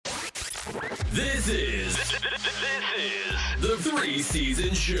This is the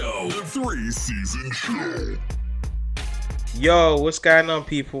 3-season show. The 3-season show. Yo, what's going on,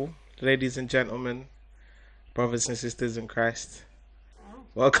 people? Ladies and gentlemen, brothers and sisters in Christ.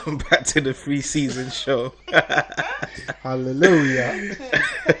 Welcome back to the 3-season show. Hallelujah.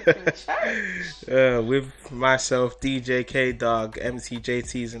 With myself, DJ K Dog,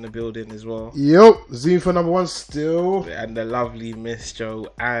 MCJT's in the building as well. Yo, Zoom for number one still. And the lovely Miss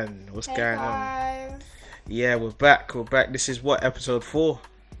Joanne. What's going guys. on? Yeah, we're back. This is what, episode 4?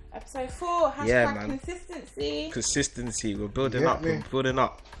 Episode 4. Hashtag Yeah, man. consistency. Consistency. We're building Get up. me. We're building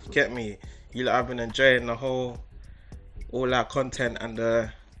up. Get me? You lot have been enjoying all our content, and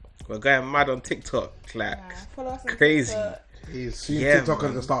we're going mad on TikTok. Like, Follow us on crazy. TikTok. Soon Yeah, TikTok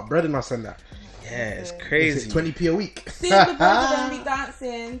man. going to start breading us and that. Yeah, it's It's crazy. 20p a week. Soon the boys are going to be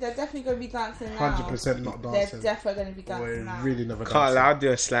dancing. They're definitely going to be dancing now. 100% not They're dancing. definitely going to be dancing We're now. really never Can't dancing. lie, I'll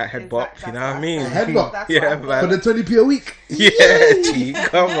do a slight head bop, you know what I mean? Head bop? That's Yeah, what man. For the 20p a week. Yeah, G,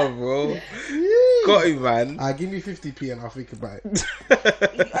 come on, bro. Got you, man. Give me 50p and I'll think about it.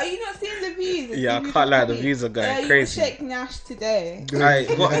 Are you not seeing the views? Yeah, I can't lie, the views are going crazy. You shake Nash today.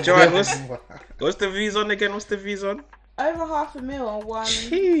 Alright, what, Joanne, what's the views on again? What's the views on? Over 500,000 on one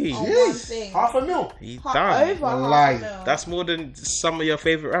Jeez. on one thing. $500,000. He Over done. A lie. 500,000. That's more than some of your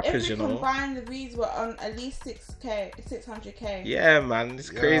favourite If rappers, we you know? combine the views, were on at least 600k. Yeah, man, it's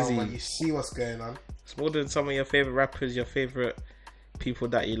crazy. Yo, man, you see what's going on. It's more than some of your favourite rappers, your favourite people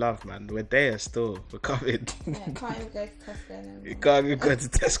that you love, man. We're there still. We're coming. Yeah, can't even go to Tesco anymore. You can't even go to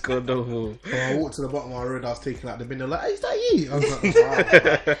Tesco no more. So I walked to the bottom of my road, I was taking out the bin, they're like, hey, is that you? I was like,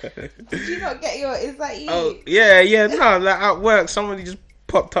 wow. Did you not get your? Is that you? Oh, yeah, no, like at work, somebody just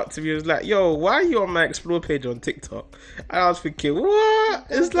popped up to me and was like, yo, why are you on my Explore page on TikTok? And I was thinking, what?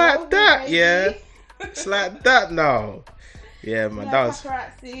 It's like that, baby. yeah? It's like that now. Yeah, man, No that was...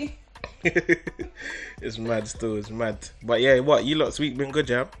 paparazzi. It's mad still, it's mad. But yeah, what, you lot's week been good,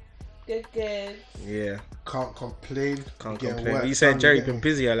 yeah? Good. Yeah, Can't complain. can't Getting complain. work You said done, Jerry getting- been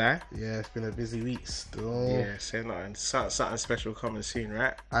busy, like? Yeah, it's been a busy week still. Yeah, say nothing. Something special coming soon,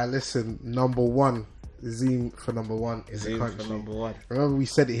 right? I listen, number one, Zoom for number one in the Zoom country. for number 1. Remember we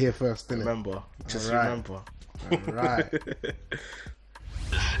said it here first, didn't Remember. Just Alright. remember. it? Alright.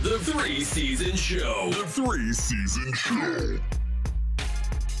 The 3-season show. The 3-season show.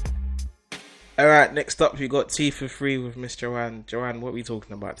 Alright, next up we got Tea for Free with Miss Joanne. Joanne, what are we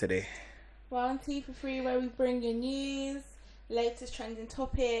talking about today? Well, on Tea for Free, where we bring you news, latest trending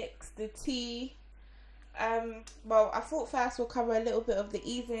topics, the tea. Well, I thought first we'll cover a little bit of the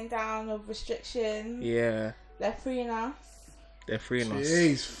easing down of restrictions. Yeah, They're freeing us. they're freeing us.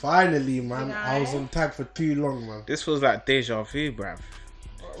 Jeez, finally, man. You know? I was on tag for too long, man. This was like deja vu, bruv.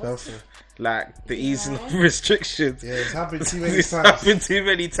 Trust me. Like the easing Yeah. of restrictions. Yeah, it's happened too many It's times. happened too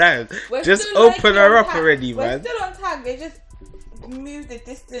many times. We're Just still open low-key her on up tag. already, We're man. still on tag. They just moved the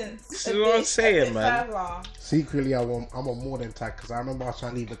distance. This a is what I'm bit- saying, a bit man. further. Secretly, I'm on more than tag because I remember I was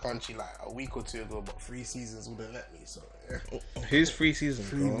trying to leave the country like a week or two ago, but 3 seasons wouldn't let me. So yeah, Who's 3 seasons,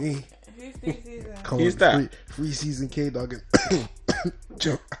 free bro? me. Who's this season? Come Who's on, that? Free season K Dog and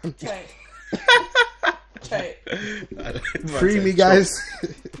Joe. Choke. Choke. Free me, guys.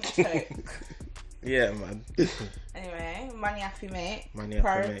 Choke. Yeah, man. Anyway, money have to be made. Money have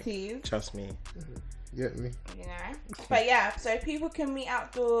to make. Priorities. Trust me. Get me? You know. But yeah, so people can meet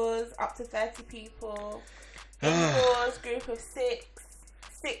outdoors, up to 30 people. Indoors, group of 6.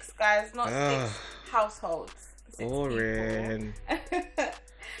 6 guys, not 6 households. 6 Boring. people.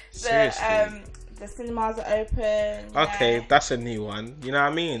 Seriously. The cinemas are open. you Okay, know. that's a new one. You know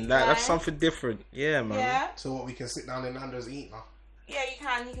what I mean? Like that's Yeah. something different. Yeah, man. Yeah. So what? We can sit down in Nando's and eat now. Yeah, you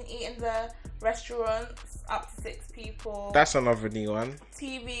can. You can eat in the restaurants, up to 6 people. That's another new one.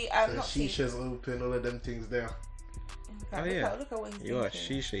 TV, The not TV. shisha's open, all of them things there. Oh, Look yeah. Look at what he's You're a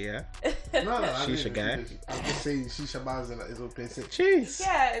thinking. shisha, yeah? No, I Shisha didn't- guy. I'm just saying shisha bars and that is open. Jeez.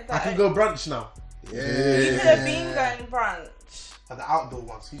 Yeah, I that, can go brunch now. you could have been going brunch. And the outdoor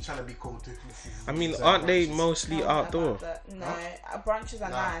ones. He's trying to be cool too. I mean, aren't they mostly No, outdoor? No, brunches are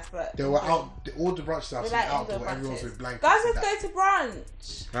nice, but They were out. All the brunches I've we seen like outdoor. indoor Everyone's brunches. with blankets. Guys, and let's that. go to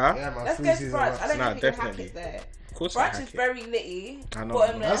brunch. Huh? Yeah, man. Let's free go to season brunch. I don't Nah, think you can hack definitely. it there. Of course I Brunch hack is it. very litty. I know.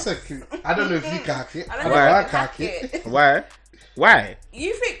 Bottomless. That's a cute. I don't know if you can hack it. I I don't know know if I if you can can hack it. Why? Why?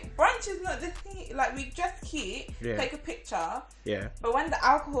 You think brunch is not the thing? Like, we just cute, Yeah. take a picture, Yeah. but when the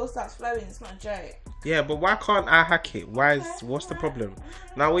alcohol starts flowing, it's not a joke. Yeah, but why can't I hack it? Why is what's the problem?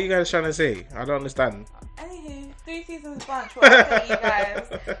 Now, what are you guys trying to say? I don't understand. Anywho, 3 seasons brunch. We'll update you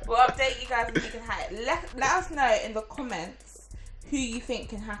guys. We'll update you guys if you can hack it. Let us know in the comments who you think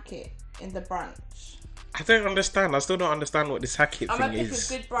can hack it in the brunch. I don't understand. I still don't understand what this hack it I'm gonna thing pick is.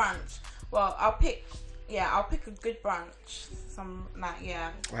 a good brunch. Well, I'll pick a good brunch. Some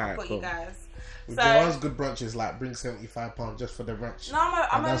Alright, for cool. you guys. With So Joanne's good brunches, like bring £75 just for the brunch. no,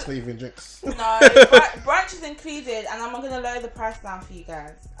 And that's not even drinks. no, brunch is included, and I'm gonna lower the price down for you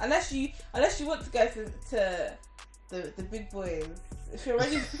guys. Unless you want to go to the big boys. If you're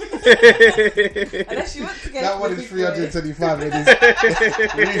ready, unless you want to go That to one the is big boys. 325 and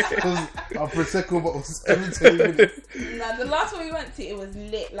it's our Prosecco bottles every 20 minutes. No, the last one we went to, it was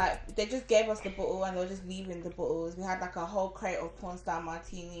lit. Like, they just gave us the bottle and they were just leaving the bottles. We had like a whole crate of porn star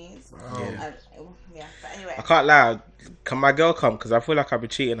martinis. Yeah. But anyway, I can't lie. Can my girl come? Because I feel like I'll be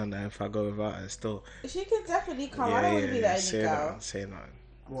cheating on her if I go without her still. she can definitely come. I don't want to be the only say girl. that. Say that.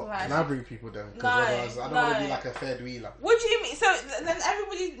 What, Right. can I bring people then? Because No, otherwise I don't want to no. be like a third wheeler. What do you mean? So then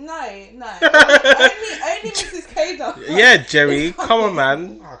everybody, no. only Mrs. K does. Yeah, Jerry. Come on,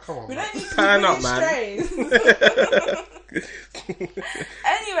 man. Oh, come on, We man. don't need to Turn be up, strays.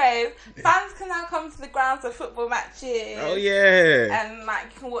 Anyways, fans can now come to the grounds of football matches. Oh yeah. And like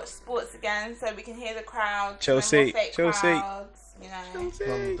you can watch sports again, so we can hear the crowd. Chelsea. Fake Chelsea. crowds, you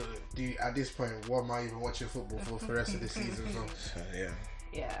know. At this point, what am I even watching football for the rest of the season? So? Yeah.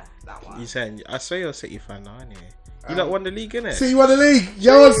 Yeah, that one. You saying? I saw you're a City fan now, anyway. You lot won the league, innit? See, you won the league,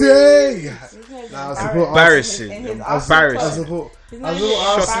 Chelsea. Nah, I support Embarrassing. In his Embarrassing. I Arsenal support. He's I not support even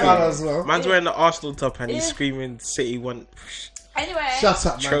Arsenal Shocking. as well. Man's wearing the Arsenal top and he's Yeah. screaming City won. Anyway, Shut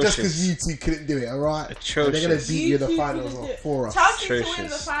up, man. Just Atrocious. because you two couldn't do it, alright? And they're going to Atrocious. beat you in the two finals couldn't do it. for us. Chelsea to win the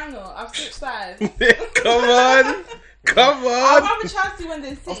Atrocious. final. I've switched sides. Come on. Come I'd on. rather Chelsea win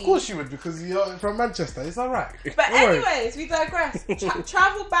than City. Of course you would, because you're from Manchester. It's alright. But anyways, we digress.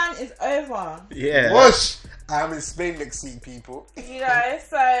 Travel ban is over. Yeah. Whoosh! I'm in Spain next week, people. You know,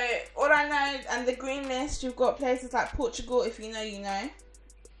 so all I know, and the green list, you've got places like Portugal. If you know, you know.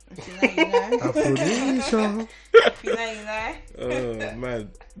 If you know, you know. Aphrodisia. If you know, you know. Oh man.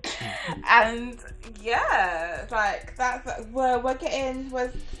 And yeah, like that's we're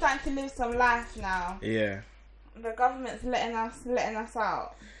starting to live some life now. Yeah. The government's letting us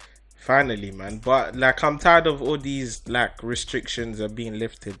out. Finally, man. But like, I'm tired of all these like restrictions are being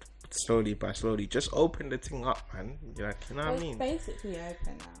lifted slowly by slowly. Just open the thing up, man. Like, you know what I It's mean? basically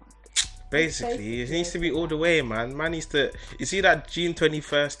open now. Basically, it needs to be all the way, man. Man needs to. You see that June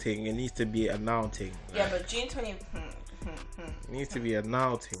 21st thing? It needs to be a now thing. Yeah, but June 20. It needs to be a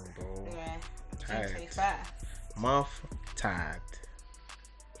now thing, bro. Yeah, Tired. June 21st. Month tired.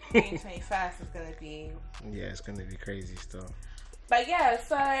 June 21st is gonna be. Yeah, it's gonna be crazy stuff. But yeah,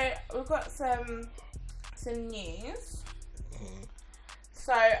 so we've got some news.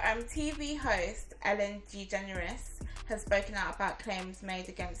 So TV host Ellen DeGeneres has spoken out about claims made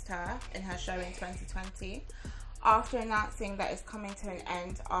against her in her show in 2020 after announcing that it's coming to an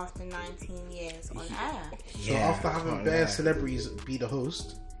end after 19 years on air. So after having bare celebrities be the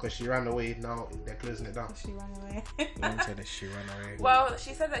host, because she ran away, now they're closing it down. She ran away. I'm saying that she ran away. Well,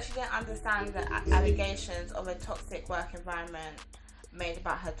 she said that she didn't understand the allegations of a toxic work environment made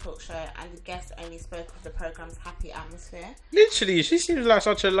about her talk show, and the guests only spoke of the program's happy atmosphere. Literally, she seems like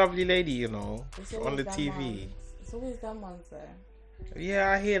such a lovely lady, you know, It's on always the them TV. ones. It's always them ones though. Yeah,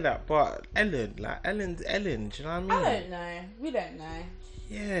 I hear that, but Ellen's Ellen. Do you know what I mean? I don't know. We don't know.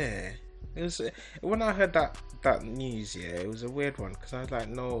 Yeah, it was when I heard that news. Yeah, it was a weird one because I was like,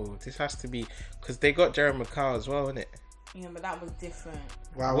 no, this has to be because they got Jeremy Kyle as well, innit? Yeah, but that was different.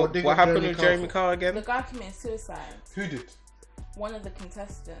 Wow, What they happened got with Jeremy for? Kyle The again? guy committed suicide. Who did? One of the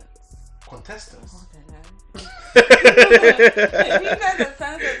contestants. Contestants. I don't know. People that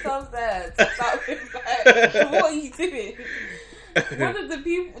send themselves there to start with, like, what are you doing? One of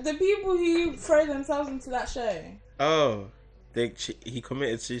the people who throw themselves into that show, Oh, he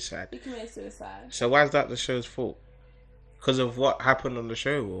committed suicide. he committed suicide. So why is that the show's fault? Because of what happened on the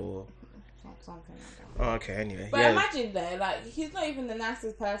show, or Something like that. oh, okay, anyway, But yeah. imagine though, like he's not even the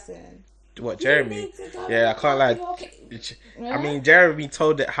nicest person. What You Jeremy? need to go Yeah, I can't lie. okay. I mean, Jeremy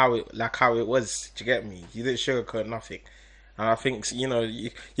told it how it was. Do you get me? He didn't sugarcoat nothing, and I think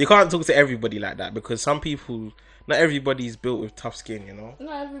you can't talk to everybody like that because some people, not everybody's built with tough skin. You know.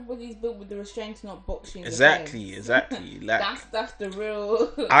 Not everybody's built with the restraint to not box you in the Exactly. face. Like That's the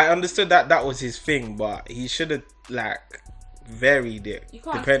real. I understood that was his thing, but he should have like varied it You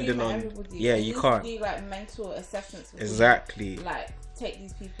can't depending scream at on. everybody. Yeah, You you need to can't. do like mental assessments. before Exactly. you, like take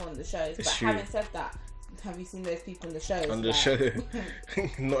these people on the shows. It's But true. having said that, have you seen those people on the shows? On the Like, show,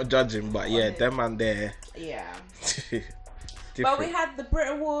 not judging, but yeah, Honest. them man there. Yeah. But Different. we had the Brit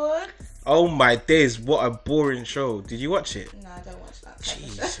Awards. Oh my days, what a boring show. Did you watch it? No, I don't watch that.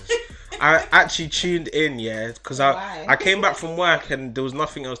 Jesus. I actually tuned in, yeah, because Why? I came back from work and there was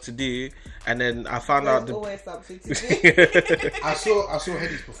nothing else to do, And then I found out There's always something to do. I saw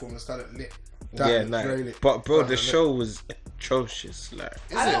Hedy's performance. That looked lit. That yeah, looked no. very lit. But bro, That the looked show was atrocious. Like,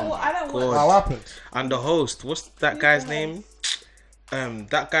 I don't God. want. How happened? And the host, what's that guy's the name?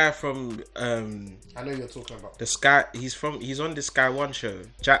 That guy from I know you're talking about the Sky. He's on the Sky One show.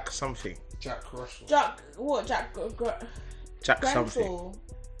 Jack something. Jack Russell. Jack Jack something. Grenfell.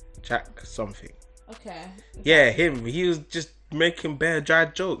 Jack something. Okay. Yeah, him. He was just making bare dry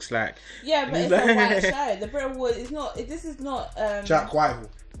jokes. Like, Yeah, but He's it's a like- white show. The Brit Awards is not. This is not. Jack Whitehall.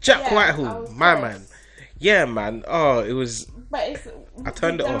 Jack Yeah, I Whitehall, was my close. man. Yeah, man. Oh, it was. But it's. I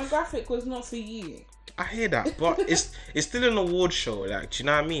turned the it off. demographic was not for you. I hear that, but it's still an award show. Like, do you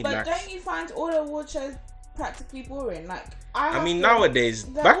know what I mean? But Like, don't you find all the award shows practically boring? Like I mean, nowadays,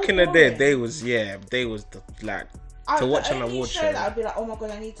 they're back all in the day, boring. they was the like to watch an award show. That I'd be like, oh my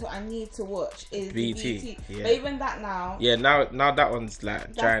god, I need to watch is BET, BT. yeah. But even that now, Yeah, now that one's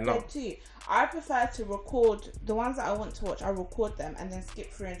like drying that's up. good too. I prefer to record the ones that I want to watch. I record them and then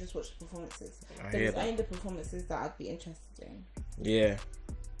skip through and just watch the performances. I Because hear it's that. only the performances that I'd be interested in. Yeah,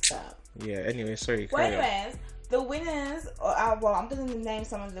 But, yeah. Anyway, sorry. well, carry on. anyways, the winners. Well, I'm going to name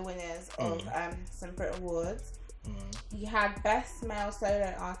some of the winners of some Brit Awards. You had Best Male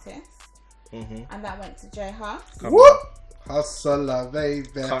Solo Artist, and that went to J Huss. Come Whoop! on. Hustler, baby.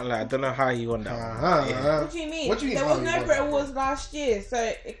 Can't lie. I don't know how he won that. one. Yeah. What do you mean? What do you mean There how was he no won Brit that? Awards last year, so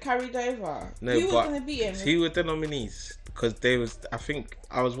it carried over. No, Who was but going to beat him? who were the nominees? Because they was. I think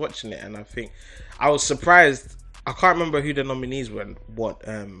I was watching it, and I think I was surprised. I can't remember who the nominees were, but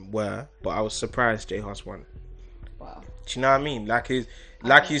I was surprised J Huss won. Wow. Do you know what I mean? Like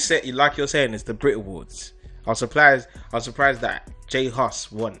you said, like you're saying, it's the Brit Awards. I was surprised that J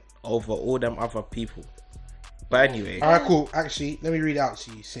Huss won over all them other people. But anyway, Alright, cool. Actually, let me read it out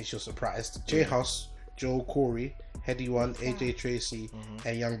to you since you're surprised. J Huss, Joel Corey, Heady One, AJ Tracy,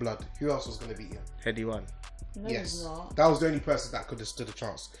 and Young Blood. Who else was going to beat him? Heady won. No, he's Yes. not. That was the only person that could have stood a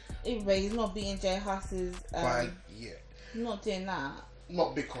chance. But he's not beating J Huss's. But yeah, Not doing that.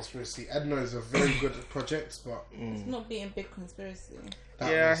 not big conspiracy. Edna is a very good project, but It's not beating Big Conspiracy.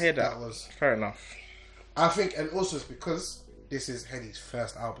 I hear that. was. Fair enough. I think, and also it's because this is Heady's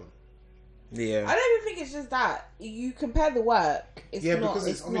first album. Yeah. I don't even think it's just that. You compare the work. It's Yeah, not. because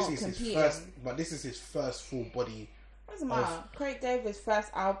It's not obviously it's his competing. first, but this is his first full body. Doesn't matter. Craig David's first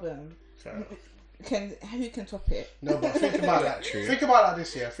album. Who can top it? No, but think about that. True. Think about that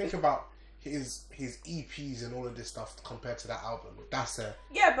this year. Think about his EPs and all of this stuff compared to that album. That's a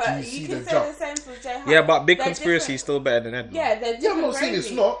Yeah, Do but you see you can the say jump? the same for J Huss. Yeah, but Big They're Conspiracy is different. still better than Edna. Yeah, they're yeah. I'm different. not saying it's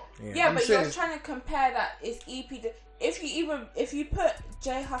gravy. not. Yeah, I'm but saying you're trying to compare that it's EP. If you put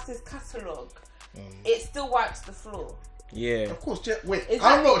J Huss's catalogue, it still wipes the floor. Yeah. Of course, wait. Exactly.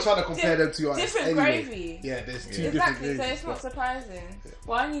 I'm not trying to compare them to artists different anyway. gravy. Yeah, there's two different Exactly, gravies. so it's not surprising.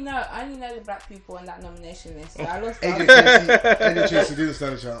 Well, I only know the black people on that nomination list. So I lost. AJ Tracy didn't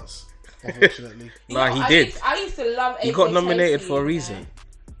stand a chance, unfortunately. You Nah, know, he I did. I used to love. He AJ got nominated Tracy, for a you know. reason.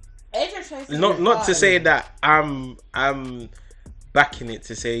 AJ Tracy. Not was to fun. say that I'm backing it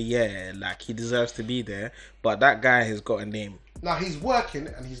to say yeah, like he deserves to be there, but that guy has got a name. Now he's working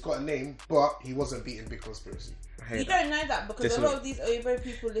and he's got a name, but he wasn't beating Big Conspiracy. I hate You that. don't know that because This a lot look- of these Oibo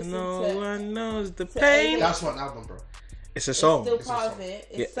people listen No to. one knows the to pain. AJ. That's not an album, bro. It's a song. Still It's a part song. of it.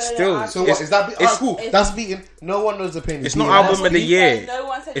 Yeah, It's solo still. artist. So what is that? It's- Cool. it's- That's beating. No one knows the pain. It's not beating. album of the Nobody year. said- No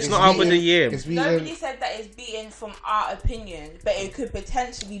one said It's it's not album of the beating- year. It's beating. Nobody said that it's beaten from our opinion, but it could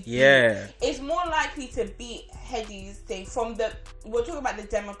potentially be. Yeah. It's more likely to beat Heady's thing from the. We're talking about the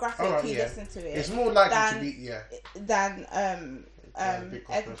demographic Alright, who yeah. listen to it. It's more likely than, to beat. Yeah. Than Big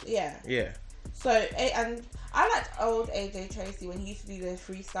Conspiracy. yeah. Yeah. So and I liked old AJ Tracy when he used to do the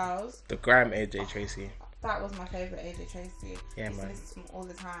freestyles. The Grime AJ Tracy. That was my favorite AJ Tracy. Yeah, I used to man. listen to him all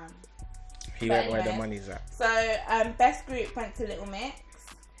the time. He But went where the anyway. money's at. So best group went to Little Mix.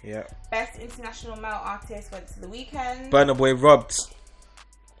 Yeah. Best international male artist went to The Weeknd. Burna Boy robbed.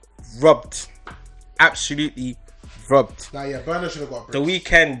 Absolutely robbed. Nah, yeah. Burner should have got a The break.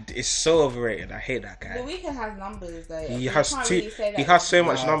 Weeknd is so overrated. I hate that The guy. Weeknd has numbers though. He You has can't two. really say that. He has so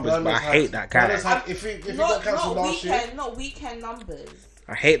much Nah, numbers, but I Burner's hate had- that guy. Burner's had- if he got Not cancelled last year, Weeknd, not Weeknd numbers.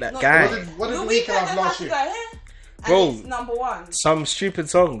 I hate that Not- guy. what did The the Weeknd Weeknd just have last has to year? go here. And Bro. it's number one. Some stupid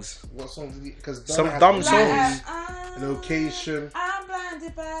songs. What songs did he? Because Some dumb songs. An Occasion. I'm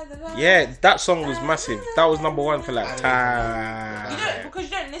blinded by the light. Yeah, that song was massive. That was number one for like You time. don't because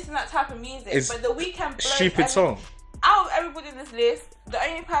you don't listen to that type of music. It's but The Weeknd blows Stupid song. Out of everybody in this list, the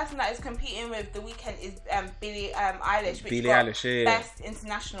only person that is competing with The Weeknd is Billie Eilish, which Billie got Eilish, yeah. best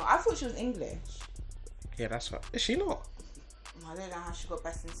international. I thought she was English. Yeah, that's what. Is she not? I don't know how she got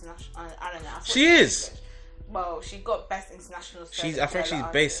best international. I don't know. I thought She was is. English. Well, she got best international. I think she's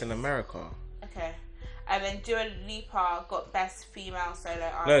based in America. Okay, and then Dua Lipa got best female solo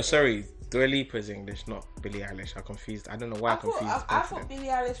artist. No, sorry, Dua Lipa is English, not Billie Eilish. I confused. I don't know why I confused. I thought Billie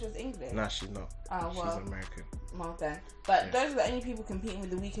Eilish was English. Nah, she's not. Oh well, she's American. Well then, but those are the only people competing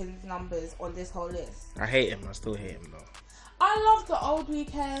with the Weeknd's numbers on this whole list. I hate him. I still hate him though. I love the old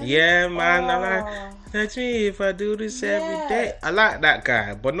Weeknd. Yeah, man. I like. Touch me if I do this every day. I like that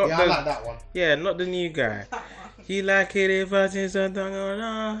guy, but not I like that one. Yeah, not the new guy. You like it if I say something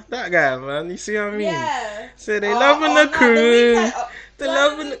that guy, man. You see what I mean? Yeah. So they loving the crew. They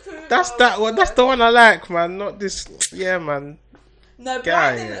loving the crew. That's that one. That's the one I like, man. Not this. Yeah, man. No,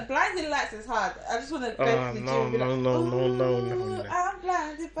 guy. blinding lights is hard. I just want to go Oh to the no, gym. no. I'm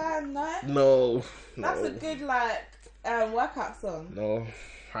blinded by night. No. That's a good workout song. No,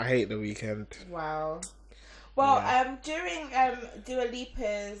 I hate The Weeknd. Wow. Well, during Dua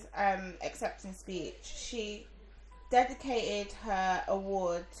Lipa's acceptance speech, she dedicated her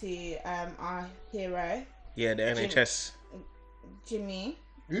award to our hero. Yeah, the NHS. Jimmy.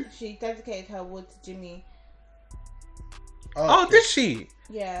 Who? She dedicated her award to Jimmy. Oh, did she?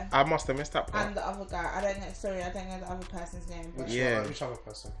 Yeah. I must have missed that part. And the other guy. I don't know the other person's name. But Which other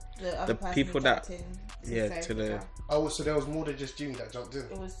person? The other person people who that- jumped in Yeah, save to the the. guy. Oh, so there was more than just Jimmy that jumped in.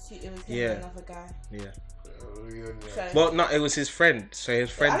 It was him Yeah. and another guy. Yeah. So, Well, no, it was his friend. So his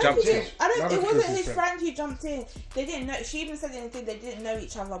friend jumped in. It wasn't his friend who jumped in. They didn't know. She even said anything. They didn't know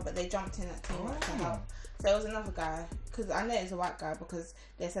each other, but they jumped in at team to help. So it was another guy. Because I know it's a white guy because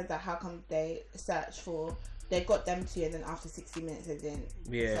they said that how come they searched for. They got them to, and then after 60 minutes they didn't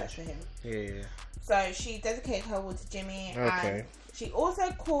search for him. Yeah. So she dedicated her award to Jimmy. Okay. And she also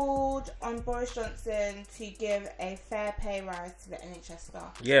called on Boris Johnson to give a fair pay rise to the NHS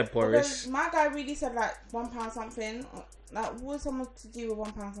staff. Yeah, Because Boris. my guy really said like £1 something. Like, what was someone to do with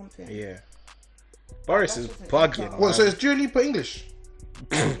 £1 something? Yeah. Boris is That's just bugging. What? So man. it's Dua Lipa English?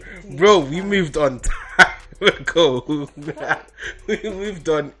 Bro, we moved on time ago. We moved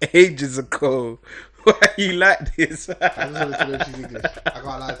on ages ago. Why you like this? I just wanted to know if she's English. I can't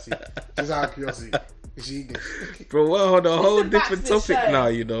lie to you. Just out of curiosity. Is she English? Bro, we're on a whole Listen back different to the topic show. now,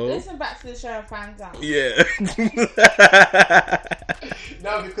 you know? Listen back to the show and find out. Yeah.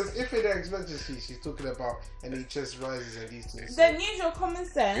 No, because if in her emergency she's talking about NHS rises and these things. Then use your common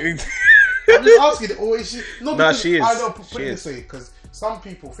sense. I'm just asking, or is she? No, Nah, because she is. I know, put She it is. this way, because some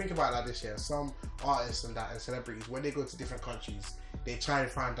people think about it like this. Yeah, some artists and that and celebrities, when they go to different countries, they try and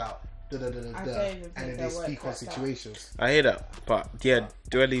find out, don't even and think then they'll they work speak on that out. situations. I hear that. But yeah,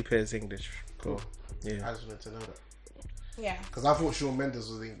 Dua Lipa is English. Cool. I Yeah. just wanted to know that Yeah. because I thought Shawn Mendes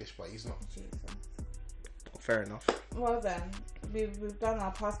was English, but he's not. Jesus. Fair enough. Well then, we've done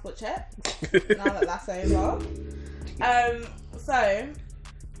our passport check. Now that's over. So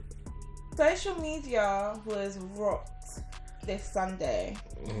social media was rocked this Sunday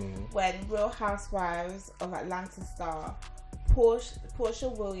when Real Housewives of Atlanta star Portia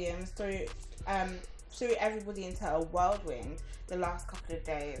Williams threw everybody into a whirlwind the last couple of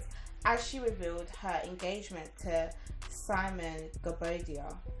days as she revealed her engagement to Simon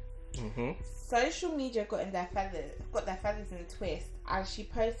Gabodia. Social media got their feathers in a twist as she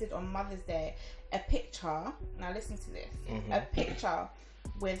posted on Mother's Day a picture. Now listen to this: a picture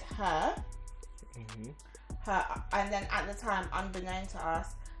with her, and then at the time, unbeknown to us,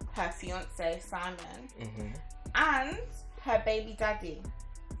 her fiance Simon, and her baby daddy.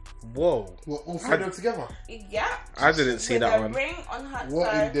 Whoa. Well, all three of them together. Yeah, I didn't see with that a one. ring on her.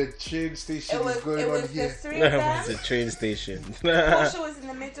 What so in the train station it was is going on the here? three of them. It's a train station. Portia was in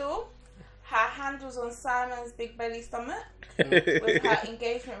the middle. Her hand was on Simon's big belly stomach with her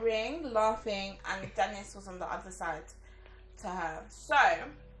engagement ring, laughing, and Dennis was on the other side to her. So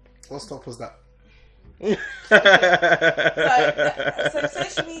What stop was that? so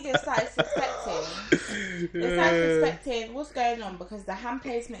social media started suspecting what's going on because the hand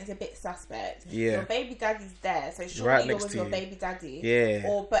placement is a bit suspect. Yeah. Your baby daddy's there, so surely Right you're next with to your you. baby daddy.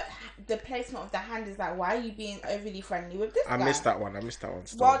 Yeah. But the placement of the hand is like, why are you being overly friendly with this I guy? missed that one. Still.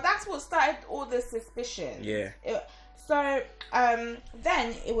 Well, that's what started all the suspicion. Yeah. So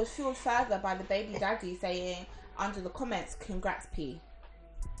then it was fueled further by the baby daddy saying under the comments, "Congrats, P."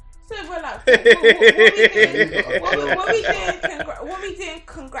 So we're like, what we doing?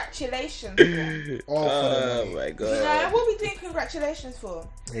 Congratulations for? Oh my god. You know, what we doing congratulations for?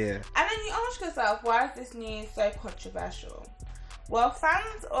 Yeah. And then you ask yourself, why is this news so controversial? Well,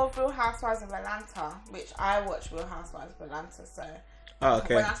 fans of Real Housewives of Atlanta, which I watch Real Housewives of Atlanta, so Oh,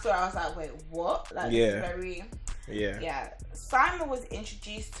 okay. when I saw it, I was like, wait, what? Like, Yeah. this is very... Yeah. Simon was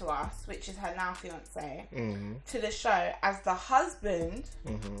introduced to us, which is her now fiance, to the show as the husband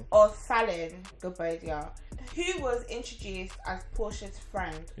of Fallon Gabodia, who was introduced as Portia's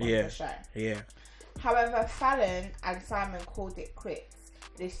friend on the show. Yeah. However, Fallon and Simon called it quits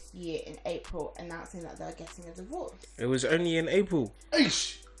this year in April, announcing that they're getting a divorce. It was only in April.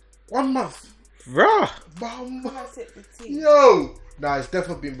 Eish, 1 month. Rah! Bam. Come and sip the tea. Yo. Nah, it's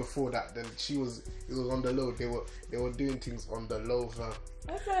definitely been before that. Then it was on the low. They were doing things on the low.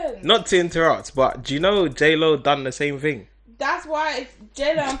 Listen, Not to interrupt, but do you know J-Lo done the same thing? that's why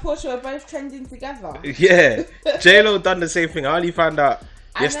J-Lo and Portia are both trending together. Yeah, J-Lo done the same thing. I only found out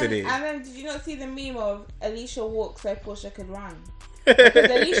yesterday. And then did you not see the meme of Alicia walk so Portia could run? Because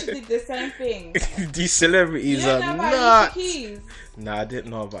Alicia did the same thing. These celebrities You don't are know about nuts. Alicia Keys? Nah, I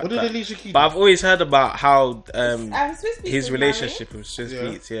didn't know about What that. did Alicia Keys? But I've always heard about how Swiss Beats his was relationship with Swiss Yeah.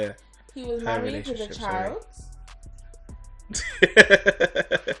 Beats. Yeah. He was Her married with a relationship, child.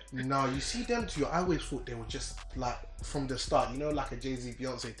 No, you see them two. I always thought they were just like from the start. You know, like a Jay-Z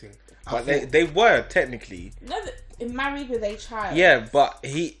Beyonce thing. I But thought- they were technically. No, married with a child. Yeah, but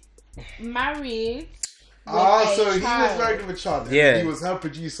he. Married. With so a he was child. married with a child. and Yeah. He was her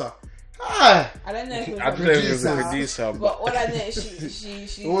producer. Ah, I don't know if it was I a don't know if he was a producer, producer, but but all I know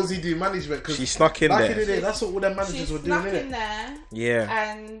is she what was he doing? Management. 'Cause she snuck in back in the there. day, that's what all their managers she were doing. snuck in Innit? there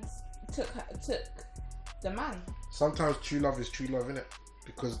Yeah. and took the man. Sometimes true love is true love, innit?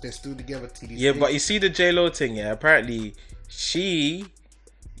 Because they're still together till these Yeah, days. but you see the J-Lo thing, yeah? Apparently,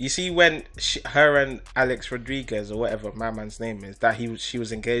 you see when her and Alex Rodriguez, or whatever my man's name is, that she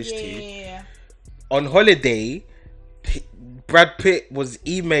was engaged to, Yeah. on holiday, Brad Pitt was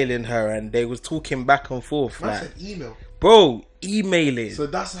emailing her and they was talking back and forth. That's Like, an email. bro, emailing. So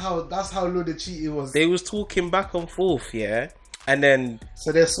that's how low the cheating was. They was talking back and forth, yeah? And then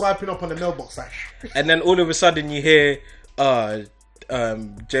So they're swiping up on the mailbox like. all of a sudden you hear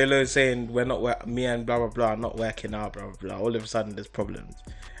J-Lo saying me and blah blah blah are not working out, blah blah blah. All of a sudden there's problems,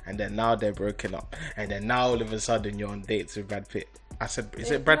 and then now they're broken up, and then now all of a sudden you're on dates with Brad Pitt. I said,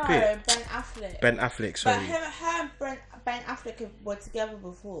 is it Brad Pitt? No, Ben Affleck. Ben Affleck, But sorry. her and Ben Affleck were together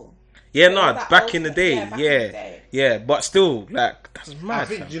before. Yeah, So no, was that back old- in the day, yeah, back in the day. yeah, but still, like, that's I mad.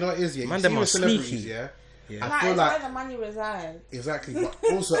 think, do you know what it is? Yeah, Man, you them see are with celebrities, sneaky. yeah. Yeah. I Like, feel it's like where the money resides. exactly, but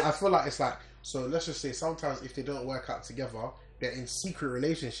also I feel like it's like, so let's just say sometimes if they don't work out together, they're in secret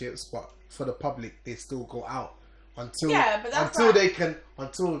relationships, but for the public they still go out until But that's like-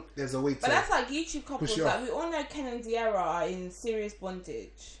 until there's a way to. But that's like YouTube couples. Push it Like off. we all know Ken and De'Ara are in serious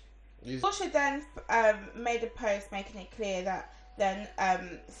bondage. You- Portia then made a post making it clear that then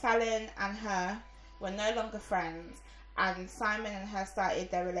Fallon and her were no longer friends, and Simon and her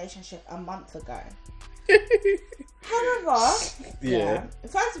started their relationship a month ago. However, Yeah.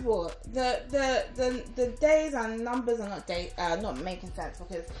 First of all, the days and numbers are not making sense,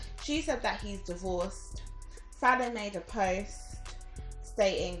 because she said that he's divorced. Fallon made a post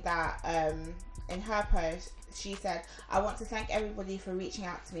stating that in her post she said, "I want to thank everybody for reaching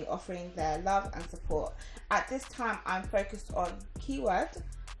out to me, offering their love and support. At this time, I'm focused on keyword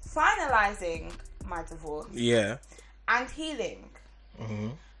finalizing my divorce Yeah. and healing."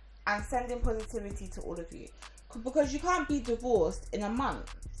 And sending positivity to all of you, because you can't be divorced in a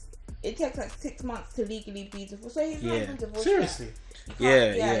month. It takes like 6 months to legally be divorced. So he's not Yeah. even divorced. Seriously,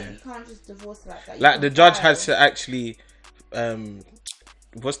 Yet. You can't- Yeah. You can't just divorce like that. You Like can the judge file. has to actually,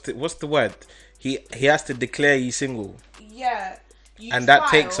 what's the word? He has to declare you single. Yeah. You And that file,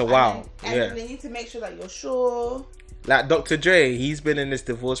 takes a while, And yeah. then they need to make sure that you're sure. Like Dr. Dre, he's been in this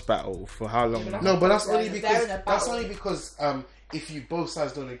divorce battle for how long now? no, but that's only They're because in a battle. if you both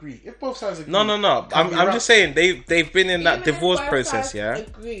sides don't agree. If both sides agree, No. I'm just saying they've been in that Even if divorce both process, sides yeah.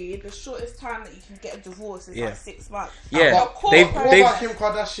 agree, the shortest time that you can get a divorce is Yeah. like 6 months. Yeah. But court They've- What process, about Kim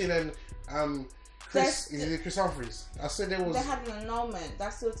Kardashian and Chris? There's- Is it Chris Humphries? I said there was. they had an annulment.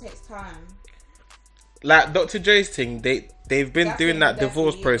 That still takes time. Like Dr. Dre's thing, they've been That's doing been that there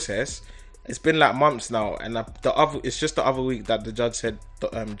divorce for years. process. It's been like months now, and it's just the other week that the judge said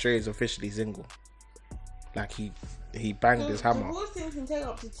Dre is officially single. Like he banged his hammer. Divorce things can take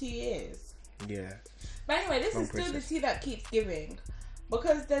up to 2 years. Yeah. But anyway, this Long is still the process. tea that keeps giving,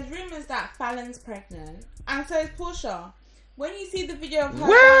 because there's rumours that Fallon's pregnant, and so is Portia. When you see the video of her going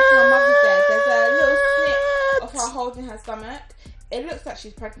to her mother's day, there's a little snip of her holding her stomach. It looks like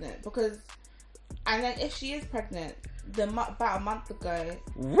she's pregnant, and then if she is pregnant, about a month ago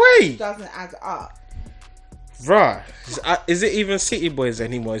Wait, doesn't add up. bruh, is it even city boys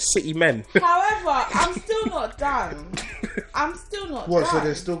anymore? It's city men. However, I'm still not done. I'm still not What? done. So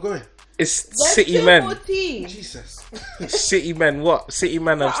they're still going? It's There's City still men. more tea. Jesus. City men. What? City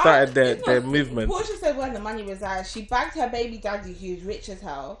men have started their movement. Portia said where the money resides. She bagged her baby daddy, who's rich as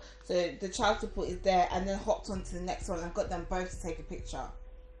hell, so the child support is there, and then hopped on to the next one and got them both to take a picture.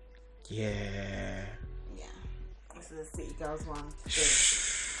 Yeah. Yeah, this is a City Girls one. So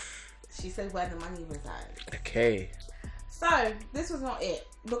she said where the money resides. Okay. So this was not it,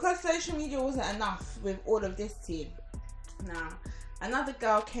 because social media wasn't enough with all of this tea. Now, another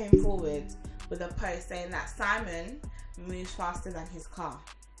girl came forward with a post saying that Simon moves faster than his car.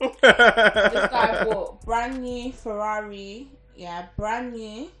 This guy bought brand new Ferrari, brand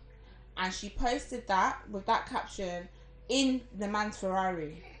new, and she posted that with that caption in the man's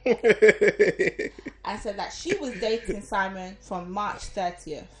Ferrari, and said that she was dating Simon from March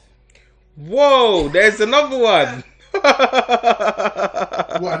 30th. Whoa, there's another one.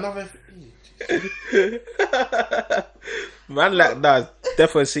 What, another? Man, like that,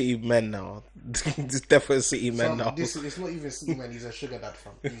 definitely City men now. It's definitely City men now. It's not even City man. He's a sugar dad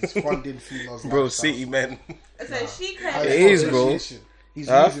fam. He's funding females. Bro, lifestyles. City men. So she claimed High It is, bro. association. He's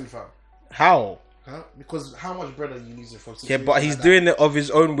Huh? losing fam. How? Huh? Because how much bread are you losing from? Yeah, but he's doing it of his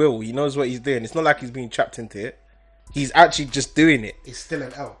own will. He knows what he's doing. It's not like he's being trapped into it. He's actually just doing it. It's still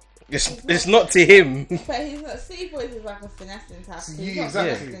an L. It's not to him. But he's not. City Boys is like a finessing type. See, He's not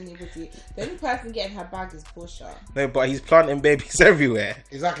exactly. finessing anybody. The only person getting her bag is Portia. No, but he's planting babies everywhere.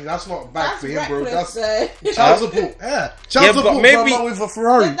 Exactly. That's not bad That's for him, bro. reckless, That's though. child support. Yeah, child Yeah, but support. maybe- Maybe with a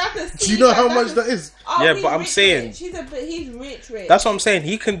Ferrari. Then that's a Do you know how that's much a- that is? Oh, Yeah, he's but I'm rich, saying- rich. He's rich. That's what I'm saying.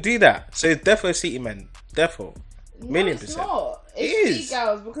 He can do that. So it's definitely City men. Defo. Million It's percent. not. It It's is. City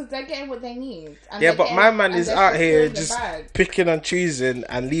girls because they're getting what they need. And Yeah, they're but getting- my man and is they're out here fulfilling the just bag. picking and choosing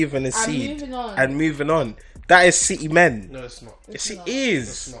and leaving a And seed moving on. and moving on. That is City men. No, it's not. Yes, it not. is.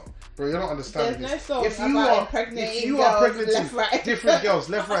 It's not. Bro, you're not understanding There's this. no song if you about are impregnating if you girls are pregnant left, right. different girls,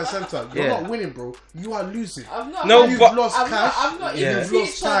 left, right, center, you're Yeah. not winning, bro. You are losing. I'm not. No, I'm You've but- lost cash. I'm not. Yeah. Even You've Future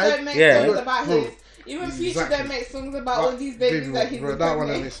lost time. don't make Yeah. songs about Bro, his. Even Future exactly. don't make songs about all these babies Baby, that he's bro, that one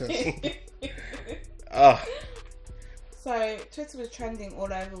don't make impregnating. Ah, So Twitter was trending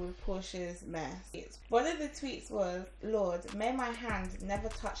all over with Portia's mess. One of the tweets was, "Lord, may my hand never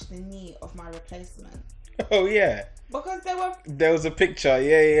touch the knee of my replacement," oh yeah. because they were There was a picture.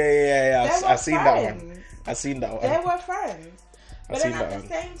 Yeah. they were I seen that one. friends. I seen that They one. were friends. I But seen then at that the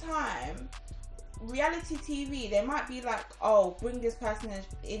one. same time, reality TV, they might be like, "Oh, bring this person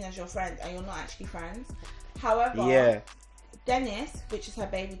in as your friend," and you're not actually friends. However, Yeah. Dennis, which is her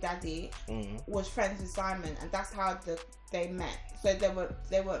baby daddy, Mm. was friends with Simon, and that's how they met. So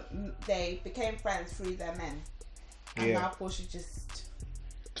they became friends through their men, and Yeah. now Portia just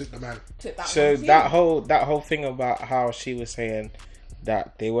Took the man. took that. So one too. that whole thing about how she was saying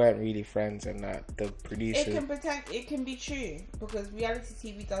that they weren't really friends and that the producer, it can be true because reality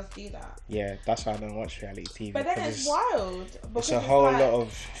TV does do that. yeah, that's why I don't watch reality TV. But then because it's wild because it's a whole like- lot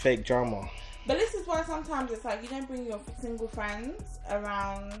of fake drama. But this is why sometimes it's like you don't bring your single friends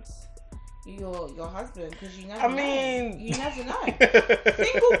around your husband because you never I mean- know. You never know.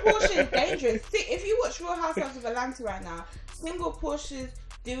 Single Portia is dangerous. If you watch Real Housewives of Atlanta right now, single Portia's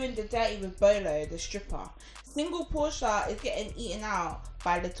doing the dirty with Bolo, the stripper. Single Portia is getting eaten out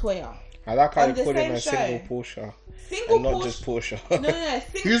by Latoya. I like how On you the call him same a show. single Portia Single and not Portia. just Portia. No.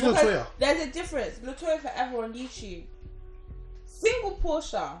 Who's because Latoya? There's a difference. Latoya Forever on YouTube. Single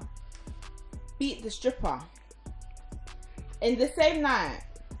Portia beat the stripper in the same night.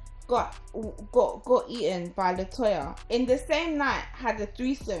 Got eaten by Latoya. In the same night, had a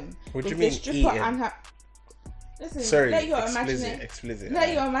threesome What do with you the mean stripper eaten? and her. Listen, Sorry, let your imagination. explicit.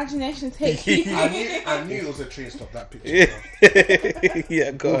 Let your imagination take you. I knew it was a train stop, that picture. Bro.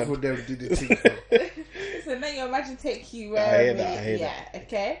 Yeah, go Both on. of them did the thing, bro. Listen, let your imagination take you I wherever. hear that, I hear yeah,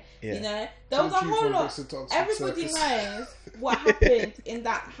 okay. Yeah. You know, there was a Thank you whole for lot. Brixton Toxic Everybody Circus. knows what happened in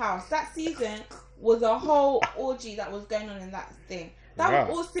that house. That season was a whole orgy that was going on in that thing. That Right.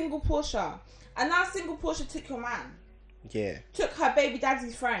 was all single Portia. And now single Portia took your man. Yeah, Took her baby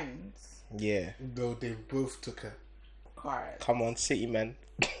daddy's friends. yeah. No, they both took her. Correct. Come on, City man.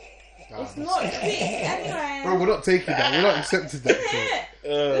 It's not. See, anyway. Bro, we're not taking that. We're not accepting that. Oh,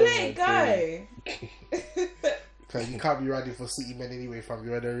 Let it go. Bro. You can't be riding for City men anyway, fam.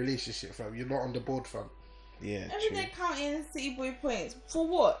 You're in a relationship, fam. You're not on the board, fam. Yeah, Every true. day counting City Boy points. For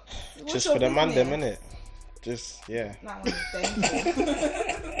what? What's Just your for the man, them, business? innit? Just yeah. That one is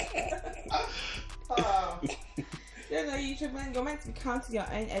dangerous. Oh. You know, you're meant to be counting your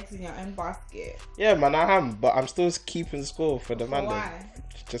own eggs in your own basket. Yeah, man, I am, but I'm still keeping score for the man. them. Why?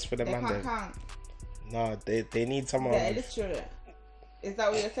 Just for the They man. can't them. count. No, they need someone. They're illiterate. Is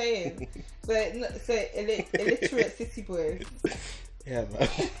that what you're saying? So illiterate city boys. Yeah, man.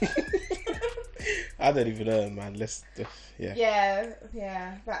 I don't even know, man. Yeah.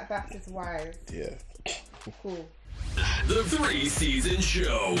 That is wise. Yeah. Cool. The 3-season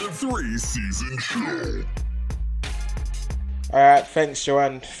show. The 3-season show. Alright, thanks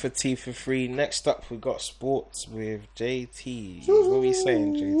Joanne for T for 3. Next up we got sports with JT. What are we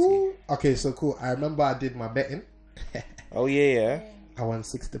saying, JT? Okay, so cool. I remember I did my betting. Oh yeah. I won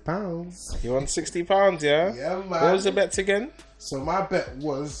 £60. You won £60, yeah? Yeah, man. What was the bet again? So my bet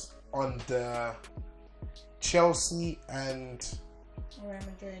was on the Chelsea and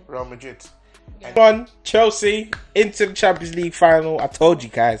Real Madrid. Won Chelsea into the Champions League final. I told you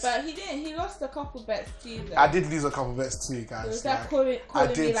guys. But he didn't. He lost a couple bets too. Though. I did lose a couple bets too, guys. Was that Like, calling I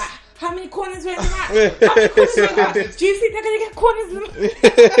me did. like, how many corners were in the match? How many corners were in the match? Do you think they're gonna get corners in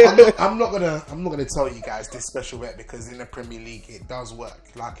the match? I'm not gonna tell you guys this special bet because in the Premier League it does work.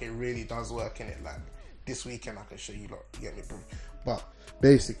 Like it really does work in it. Like this weekend I can show you lot. You get me, bro? But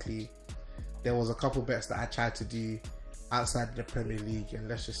basically, there was a couple bets that I tried to do outside the Premier League, and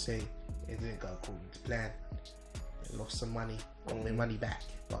let's just say it didn't go according to plan. I lost some money, got my money back.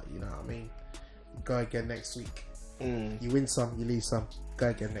 But you know what I mean. Go again next week. You win some, you lose some. Go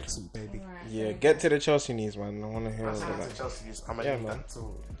again next week, baby. Right, Yeah, get to the Chelsea news, man. I want to hear all of that. I'm gonna leave that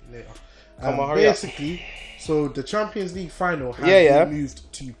till later. Come on, hurry up. Basically, so the Champions League final has Yeah. been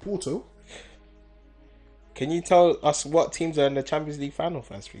moved to Porto. Can you tell us what teams are in the Champions League final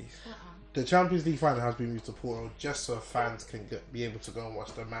first, please? The Champions League final has been moved to Porto just so fans can be able to go and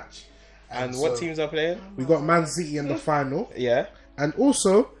watch the match. And what so teams are playing? We got Man City in the final, Yeah. and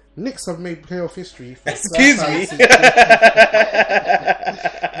also Knicks have made playoff history. For Excuse the me. first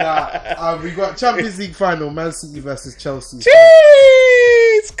time. We got Champions League final, Man City versus Chelsea.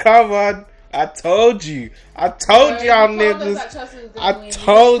 Jeez, come on. I told you. I told y'all niggas. I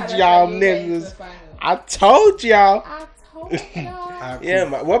told y'all niggas. I told y'all. Yeah,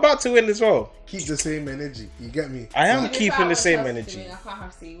 man. We're about to win as well. Keep the same energy. You get me? I am keeping the same energy. I can't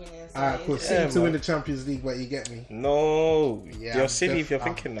have City winning. Alright, cool. City to win the Champions League, but you get me? No. Yeah, You're silly if you're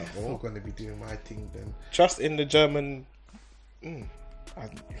thinking that, I'm bro. going to be doing my thing then. Trust in the German. I'm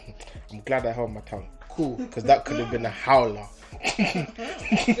glad I held my tongue. Cool. Because that could have been a howler.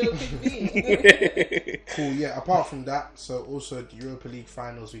 Cool, yeah. Apart from that, so also the Europa League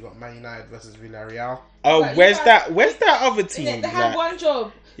finals, we got Man United versus Villarreal. Oh, Like, where's you that? Where's that other team? They had one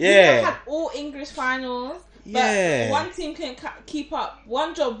job. Yeah. They had all English finals. But Yeah. one team couldn't keep up.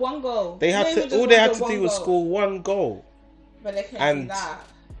 One job, one goal. They had to. All they had to do was score one goal. But they couldn't and do that.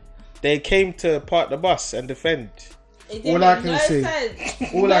 They came to park the bus and defend. It didn't All I make can no say-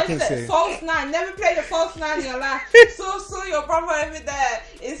 sense. all No I can sense. say- False nine. Never played a false nine in your life. saw your brother over there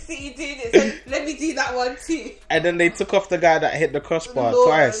in City doing it. So let me do that one too. And then they took off the guy that hit the crossbar Lord.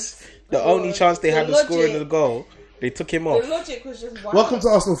 twice. The only Lord. chance they had The of scoring logic. the goal, they took him The off. logic was just wild. Welcome to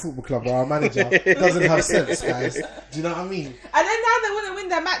Arsenal Football Club, where our manager doesn't have sense, guys. Do you know what I mean? And then now they want to win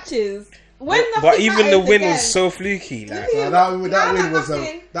their matches. When But nothing even the matters win again. was so fluky. Like, Yeah. That win Now was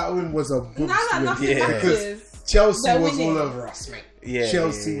nothing- that win was a good Now that win. nothing Yeah. matters. Chelsea They're was winning. all over us, mate. Yeah,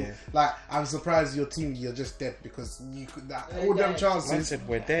 Chelsea, yeah. like I'm surprised your team, you're just dead because you could that They're all them dead. I chances, said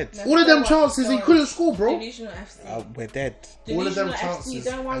we're dead. all of them chances he couldn't score, bro. Delusional FC. We're dead. all of them Delusional FC. chances.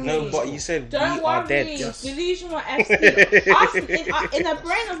 Don't worry. No, but you said Don't we are worry. dead. Delusional FC. In the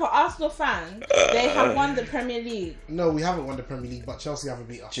brain of an Arsenal fan, they have won the Premier League. No, we haven't won the Premier League, but Chelsea haven't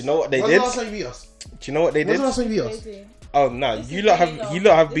beat us. Do you know what they When's did? the last time you beat us? Do you know what they When's did? the last time you beat They us? do. Oh no, This you is lot really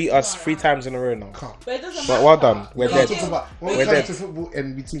have long. beat This us is 3 long. times in a row now. Come. But it doesn't But matter. well done. We're But dead. you Talk about when We're it comes dead. to football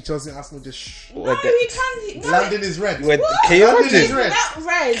and between Chelsea and Arsenal, just shh. No, We're we dead. can't. No, London is red. Can London you is imagine? red. it's not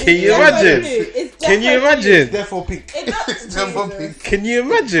red. Can It's you defo imagine? blue. It's Can you defo blue. imagine? Therefore pink. It does. Therefore Jesus. pink. Can you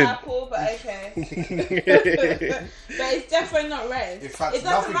imagine? Apple, but okay. But it's definitely not red. In fact, it doesn't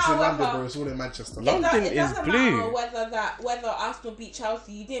nothing's in matter London, whether. bro. It's all in Manchester. London It is doesn't blue. matter whether Arsenal beat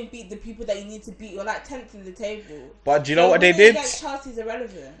Chelsea. You didn't beat the people that you need to beat. You're like 10th in the table. But do you know So what they winning did? against Chelsea's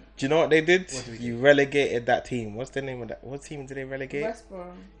irrelevant. Do you know what they did? What did we You relegated that team. What's the name of that? What team did they relegate? West Brom.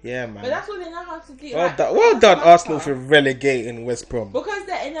 Yeah, But man. that's what they know how to do. Well like, done, it well doesn't done, matter. Arsenal for relegating West Brom. Because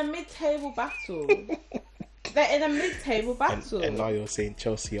they're in a mid-table battle. They're in a mid-table battle. And now you're saying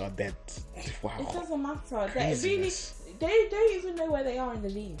Chelsea are dead. It Wow. doesn't matter. They really, Craziness. they don't even know where they are in the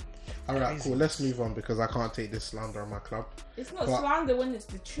league. Alright, cool. Let's move on because I can't take this slander on my club. It's not But- slander when it's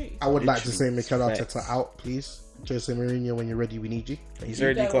the truth. I would like to say Literally, Mikel facts. Arteta out, please. Jose Mourinho, when you're ready, we need you. He's You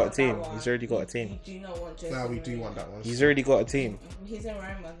already don't got a want team. that one. He's already got a team. You do not want Jose Now we do Mourinho. want that one. He's already got a team. He's in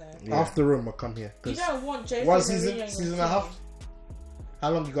Roma though. Yeah. After Roma, come here. You 'Cause don't want Jose one Mourinho season, in your season and team. a half. How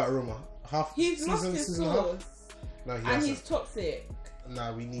long you got at Roma? Half He's season, lost his season and a half. source. No, he And hasn't. he's toxic.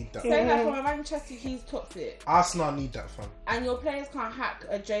 Nah, we need that. So like from a Manchester, he's toxic, Arsenal need that, fam. and your players can't hack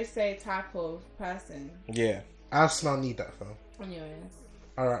a Jose type of person. Yeah. Arsenal need that, fam. Anyways,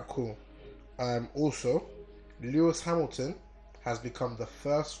 Alright, cool. Also, Lewis Hamilton has become the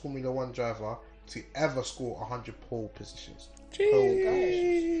first Formula 1 driver to ever score 100 pole positions.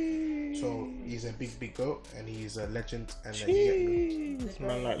 Jeez. So he's a big goat, and he's a legend, and you get me. Jeez.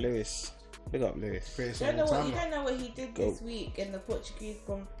 Man like Lewis. Big up Lewis. Greatest you of all time. don't know what he did this week in the Portuguese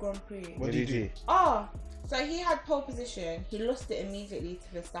Grand Prix. What did he do? Oh, so he had pole position. He lost it immediately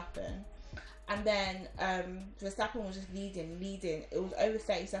to Verstappen, and then Verstappen was just leading. It was over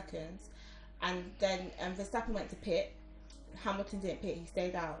 30 seconds, and then Verstappen went to pit. Hamilton didn't pit. He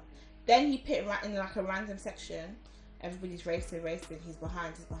stayed out. Then he pit in like a random section. Everybody's racing. He's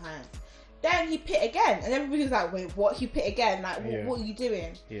behind. Then he pit again, and everybody was like, "Wait, what? He pit again? Like, what are you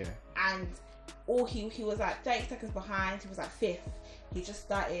doing?" Yeah. And he was like 30 seconds behind. He was like fifth. He just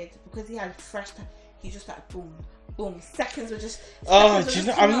started because he had fresh time. He just like boom. Seconds were just. Oh, do you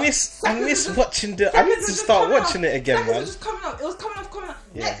know? I miss watching the. I need to start watching it again, seconds man. was just coming up. It was coming up.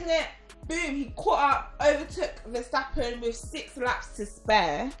 Yeah. Next minute, boom. He caught up, overtook Verstappen with 6 laps to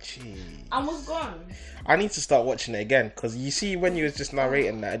spare, Jeez. and was gone. I need to start watching it again because you see, when you was just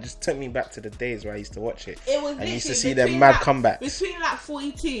narrating that, it just took me back to the days where I used to watch it. It was. I used to literally see them between mad lap- comebacks. between lap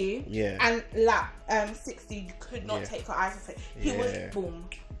 42 Yeah. and lap 60. You could not Yeah. take your eyes off it. He Yeah. was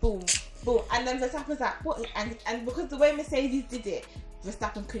boom, and then Verstappen was like, what? And because the way Mercedes did it,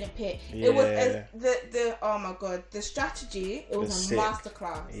 Verstappen couldn't pit. It was the oh my god, the strategy. It was It's a sick.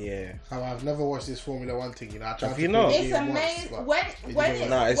 masterclass. Yeah. I've never watched this Formula 1 thing, you know. I tried Have to you not? binge It's it once, amazing. but When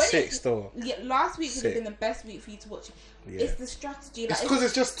Nah, it's when sick still. Yeah, last week would Sick. have been the best week for you to watch it. Yeah. It's the strategy. It's because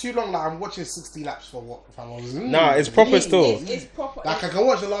it's just too long. Like, I'm watching 60 laps for what? If I was, Nah, it's proper still. It's proper. Like, I can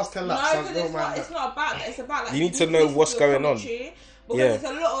watch the last 10 laps. No, because it's not about that. It's about like You need to know what's going on. Because Yeah. it's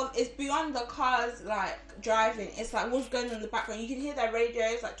a lot of, it's beyond the cars like driving. It's like what's going on in the background. You can hear their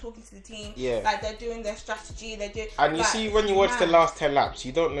radios like talking to the team. Yeah. Like they're doing their strategy. They're doing. And you like, see, when you watch the man. last 10 laps,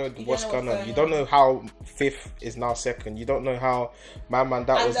 you don't know don't what's know going what's on. You going don't know how fifth is now second. You don't know how my man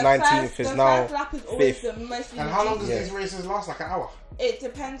that And was the 19th first, is the now first lap is always fifth. the most. And how long does Yeah. these races last? Like an hour? It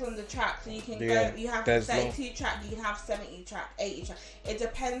depends on the track. So you can Yeah, go. You have there's 32 track. You can have 70 track, 80 track. It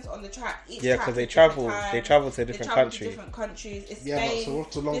depends on the track. Each Yeah, track because they is different travel. time. They travel to They different travel to countries. different countries. It's Yeah, Spain. but so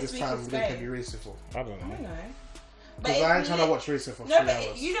what's the longest This week time is they can Spain. be racing for? I don't I know. don't know. Because I ain't trying to watch racing for 3 No, but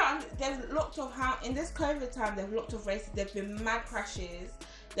hours. you don't. There's lots of how in this COVID time. There's lots of races. There've been mad crashes.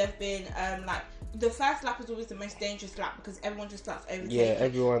 There've been like the first lap is always the most dangerous lap because everyone just starts overtaking. Yeah,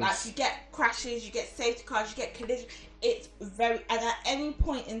 everyone's. Like you get crashes, you get safety cars, you get collision. It's very and at any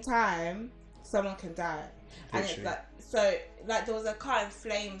point in time, someone can die, and it's Literally. like so. Like there was a car in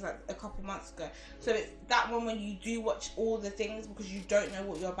flames like a couple months ago. So it's that one when you do watch all the things because you don't know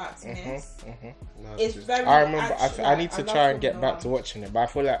what you're about to miss. No, It's just- very. I remember. actually, I need to love try and get Formula back to One. watching it, but I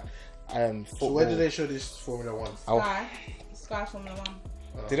feel like football. So where do they show this Formula 1? Sky Formula One.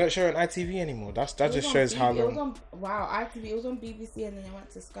 They don't show it on ITV anymore. That It was just on shows how BBC It was long. on, wow, ITV. It was on BBC and then it went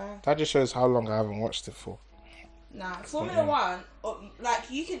to Sky. That just shows how long I haven't watched it for. Nah, Formula One, like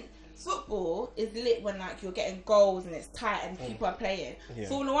you can. Football is lit when like you're getting goals and it's tight and people are playing. Yeah.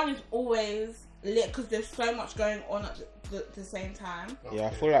 Formula One is always lit because there's so much going on at the same time. Yeah, I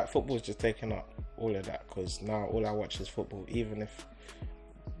feel like football's just taking up all of that because now all I watch is football. Even if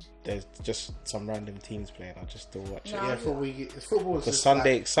there's just some random teams playing, I just still watch No. it. Yeah, football is But just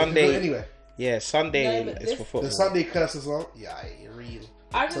Sunday- like, Sunday- you can go anywhere. Yeah, Sunday No, but is this- for football. The Sunday curse as well. Yeah, real.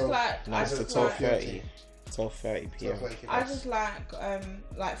 I just So- like. No, I it's to just like. 12:30. 12:30 p.m. I just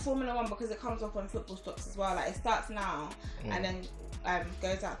like Formula One because it comes off when football stops as well. Like it starts now and then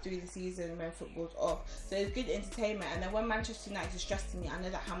goes out through the season when football's off. So it's good entertainment. And then when Manchester United is stressing me, I know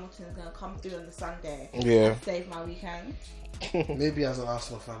that Hamilton is gonna come through on the Sunday Yeah. and save my weekend. Maybe as an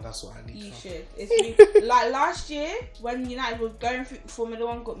Arsenal fan, that's what I need. You fam. should. It's really, like last year when United was going through Formula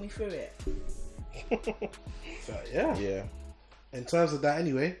One, got me through it. But yeah. Yeah. In terms of that,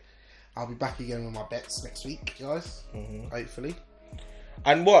 anyway, I'll be back again with my bets next week, guys. Mm-hmm. Hopefully.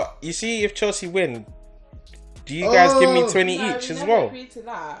 And what you see if Chelsea win, do you guys give me 20 No, each we as never well? agreed to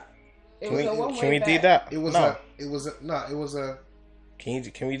that. It Can was we, a one-way can we do bet. that? It was no. it was a.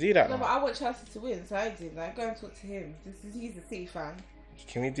 Can we do that? No, now? but I want Chelsea to win, so I did. Like, go and talk to him. He's a City fan.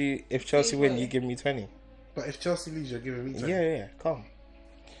 Can we do if Chelsea win? You give me 20. But if Chelsea leaves, you're giving me 10. Yeah, come.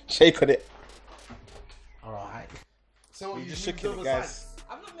 Shake on it. All right. So You what, just moved shook it, over guys. sides?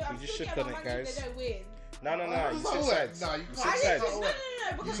 I'm just still shook getting on it, my money if guys. they don't win. No. You That's switch not sides. work. No, you You can't switch say sides. that.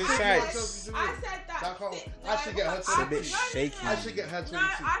 No, because switch I sides. said that. That can't- City- I should get her because to- It's a bit no, shaky. I should get her No, 22.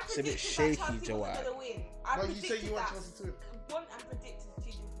 I It's a bit predicted shaky, that Chelsea Joanne. was gonna win. I But you say predicted you want that. Chelsea to win. want and predict is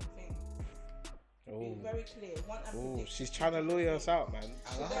two different things. Be Oh, very clear. Want and oh, predict. she's is trying to two lawyer different us out, man.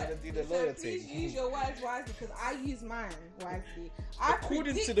 I know how to do the So lawyer please thing. use your words wisely because I use mine wisely. I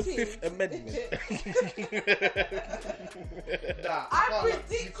According to the predicted- Fifth Amendment. Nah, I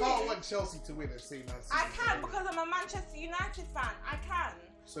you can't want Chelsea to win and say Man City. I can because I'm a Manchester United fan. I can.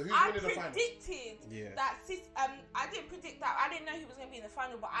 So who's I winning the final? predicted Yeah. that I didn't predict that. I didn't know he was going to be in the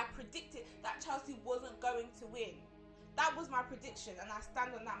final, but I predicted that Chelsea wasn't going to win. That was my prediction, and I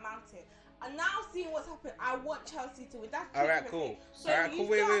stand on that mountain. And now seeing what's happened, I want Chelsea to win. That's All right, different cool. thing. So All right, you cool.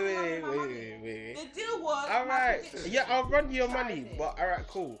 Wait, still wait, have to wait, run my wait, money. wait, wait. The deal was All my right. prediction. Yeah, I'll run your Tried money, it. but all right,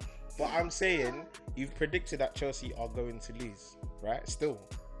 cool. But I'm saying you've predicted that Chelsea are going to lose, right? Still,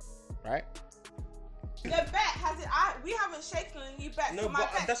 right? The bet has it. We haven't shaken a new bet. No, so my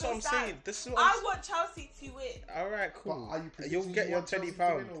but bet that's still what I'm stands. saying. This is what I I'm want Chelsea to win. All right, But cool. are you predicting You'll get you your want Chelsea £20.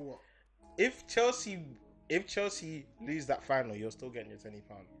 to win or what? If Chelsea lose that final, you're still getting your £20.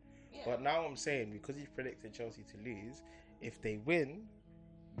 Yeah. But now I'm saying because you've predicted Chelsea to lose, if they win,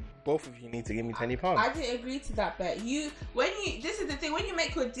 both of you need to give me £20. I didn't agree to that bet. This is the thing. When you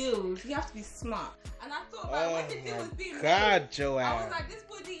make your deals, you have to be smart. And I thought about when the deal was being Oh God, made, Joanne. I was like, this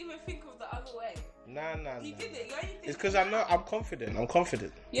boy didn't even think of the other way. Nah. He did it. You only think It's because I'm confident. I'm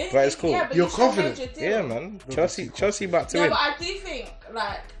confident. You only But it's think- cool. Yeah, but You're you still made confident? your deal. Yeah, man. Chelsea about to No, win. but I do think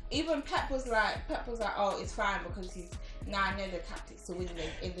like even Pep was like, oh, it's fine because he's now I know the tactics to win in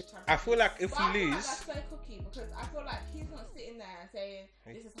the Champions. I feel like if But I we feel like lose, that's so cookie because I feel like he's not sitting there and saying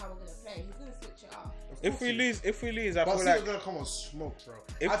this is how we're gonna play. He's gonna switch it up. if we lose, I But feel City like are gonna come on smoke, bro.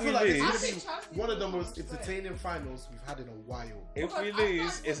 If I feel we like lose- it's I gonna think be Chelsea one of the will most come through. entertaining finals we've had in a while. if Because we I started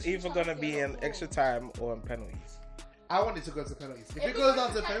lose, it's watching either gonna Chelsea be a an lot extra more. time or on penalties. I want it to go to penalties. If it If goes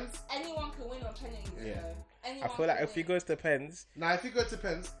down to to pens, anyone can win on penalties. Yeah. though. I Anyone feel like can if he win. goes to pens, now if you go to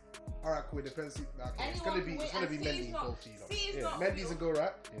pens, all right, cool. It depends. Okay, it's Anyone gonna can be win, it's gonna be and City's Mendy not- goal for you. City's Yeah. not- Mendy's a goal,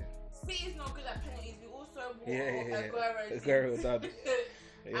 right? City's not good at penalties. We also bought Yeah. Aguero. Aguero done.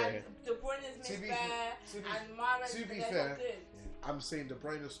 Yeah. And De Bruyne's missed To be- there, to be- and Mahrez. to be they're fair, not good. I'm saying De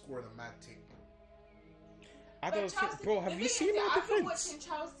Bruyne scored a mad thing. I But don't think, Chelsea- bro. the Have you thing is seen that our I've been defense? watching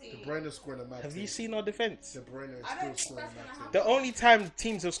Chelsea. De Bruyne scored a mad Have thing. you seen our defense? De Bruyne is I still don't think scoring that's a mad gonna thing. happen. The only time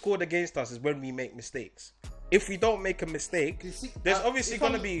teams have scored against us is when we make mistakes. If we don't make a mistake, You see, there's obviously if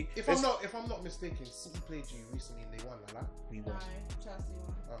gonna I'm- be. If there's- I'm not mistaken, City played you recently and they won, la. we No, won. Chelsea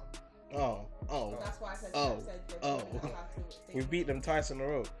won. Oh. That's why I said. Oh. said De Oh. Bruyne has to We beat them twice in a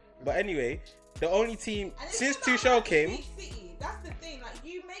row. But anyway, the only team And it's since not that Tuchel hard to came. beat City. That's the thing. Like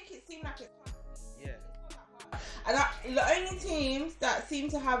you make it seem like it's hard. Yeah. And the only teams that seem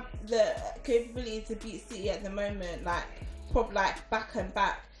to have the capability to beat City at the moment, like back and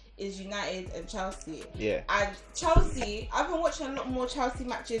back, is United and Chelsea. Yeah. And Chelsea, I've been watching a lot more Chelsea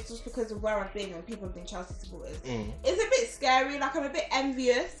matches just because of where I've been and people have been Chelsea supporters. It's a bit scary. Like I'm a bit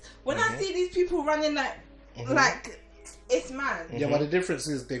envious when I see these people running like it's mad. Yeah, but the difference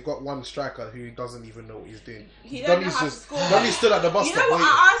is they got one striker who doesn't even know what he's doing. He don't know how to score. Donny stood at the bus You know stop what?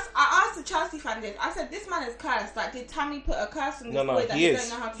 waiting. I asked the Chelsea fan this. I said, this man is cursed. Like, did Tammy put a curse on this boy that he he is.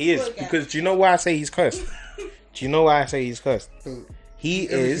 don't know how to He score is again? because do you know why I say he's cursed? Do you know why I say he's cursed? He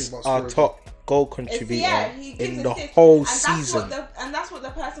Everything is but our scoring. top goal It's- contributor he gives in the assists. whole And that's season. and that's what the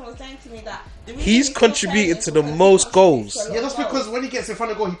person was saying to me, that the reason He's still contributed playing is to the because he most contributes goals. to a lot Yeah, of that's because goals. when he gets in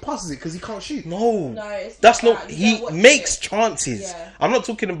front of goal, he passes it because he can't shoot. No, it's that's not not. that. You He don't watch makes it. chances. Yeah. I'm not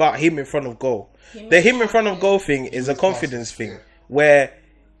talking about him in front of goal. He The makes him in front of chances. goal thing is a makes confidence passes, thing yeah. where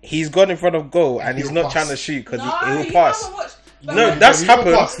he's gone in front of goal and he's He'll not pass. trying to shoot because No, he'll you pass. haven't watched- but No, when- that's He will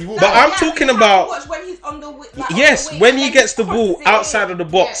happened. pass, he will But pass. I'm Yeah, talking you haven't about. watched when he's on the Yes, on the wing when and he then gets the crosses ball it outside in. of the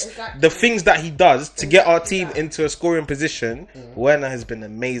box, Yeah, exactly. the things that he does to get our Exactly team that. into a scoring position, Werner has been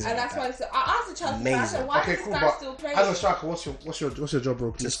amazing. And at that's that. why I asked the Chelsea fan, I Amazing. said, why Okay, is cool. this guy But still playing? as a striker, what's your job,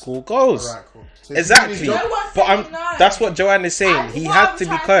 bro? To Please. score goals. Alright, cool. So if Exactly. you do his No job- one's But saying no. that's what Joanne is saying. He what had I'm to be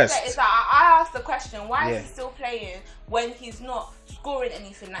trying cursed. say is that I asked the question, why Yeah. is he still playing when he's not scoring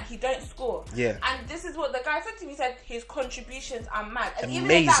anything? Like, he don't score. Yeah. And this is what the guy said to me. He said his contributions are mad. And even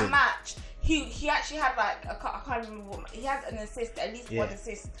in that Amazing. match, he actually had like I can't remember what, he had an assist, at least one Yeah.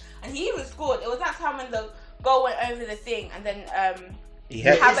 assist, and he even scored. It was that time when the goal went over the thing, and then He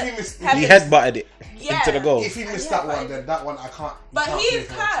Yeah, had, if he missed- he headbutted it into the goal. If he And missed yeah, that one, but- then that one I can't. But can't he play is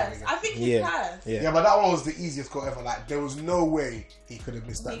for that team cursed. again. I think he's Yeah. cursed. Yeah. Yeah, but that one was the easiest goal ever. Like there was no way he could have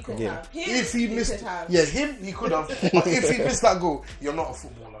missed He that could goal. have. If he missed, could have. yeah, he could have. But if he missed that goal, you're not a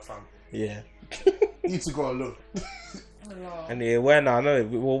footballer, fam. Yeah. You need to go alone. No, And yeah, Werner, I know.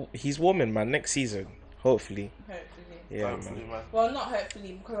 Well, he's warming, man. Next season, hopefully. hopefully. Yeah, man. Well, not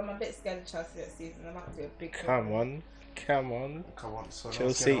hopefully, because I'm a bit scared of Chelsea this season. I might do a big. Come on. Come on. So now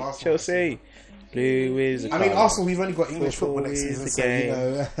Chelsea. let's get Arsenal. Blue is the I mean, colour. Arsenal, we've only got English Football football next is season,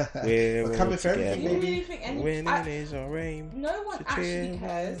 the so, game. we're coming for everything, Do you baby. really think Winning is our aim. no one actually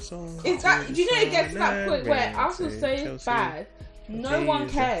cares? on It's that, you know, it gets to that point where Rain, Arsenal's so Chelsea. bad, no one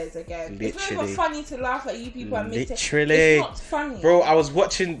cares again. It's not even Literally. funny to laugh at you people and make it. Literally. It's not funny. Bro, I was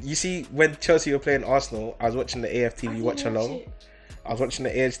watching. You see, when Chelsea were playing Arsenal, I was watching the I AFTV didn't watch watch along. it. I was watching the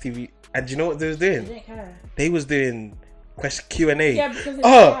AFTV, and do you know what they was I doing? didn't care. They was doing Q&A. Yeah, because they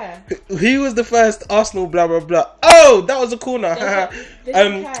Oh, care. who was the first Arsenal? Blah blah blah. Oh, that was a corner. They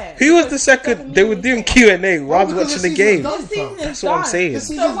don't care. Who was the Because it second? doesn't They mean were doing anything. Q&A while I was because watching the the season's game. done. The season is That's what I'm done. saying. This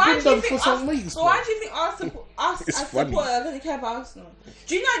So season's why been do you done think for some weeks, So why bro. do you think us It's as funny. supporters are going to care about Arsenal?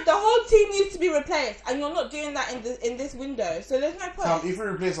 Do you know the whole team needs to be replaced, and you're not doing that in this window? So there's no point. If we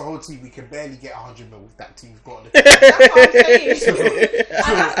replace the whole team, we can barely get 100 mil with that team's got on the That's what I'm saying.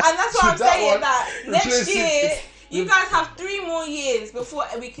 and that's what I'm that saying. one, That next replace it. year, you guys have 3 more years before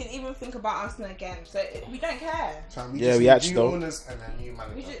we can even think about Arsenal again. So we don't care. Fam, Yeah, just we need actually new don't. owners and a new We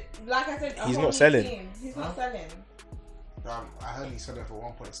manager. should, like I said, a He's whole not new selling. team. He's not Huh? selling. I heard he said it for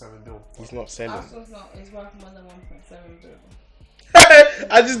 1.7 mil. He's not selling. Arsenal's not. It's worth more than 1.7 billion.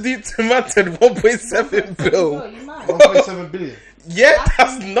 I just need to mention 1.7 bill. You might. 1.7 billion. Yeah,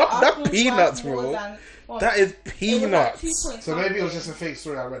 that's not that Arsenal's peanuts, worth more bro. than- what? That is It was like peanuts. 2 So maybe it was just a fake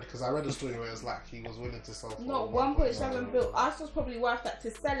story I read, because I read a story where it was like he was willing to sell for Not 1.7 bill. Arsenal's probably worth that.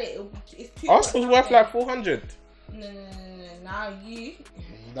 To sell it, it's 2. Arsenal's worth like 400. No. Now you.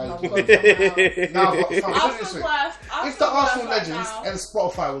 Now I've you- got someone else. Now, but fam, put it Arsenal's this way. worth. If the Arsenal right legends now- and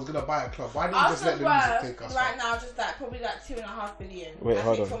Spotify was gonna buy a club, why didn't you just let Arsenal's the music worth take us? right fam? now just like probably like 2.5 billion. Wait, I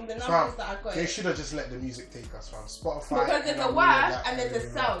hold think on. from the Fam, numbers that I got. they should have just let the music take us, fam. Spotify. Because there's and a all worth that, and there's a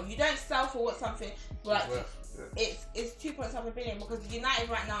and sell. You don't sell for what something like worth, yeah. it's 2.something billion because United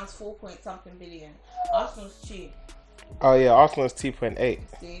right now is 4.something billion. Arsenal's 2. Oh yeah, Arsenal's 2.8.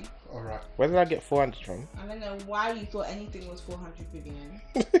 See, All right. Where did I get 400 from? I don't know why you thought anything was 400 billion.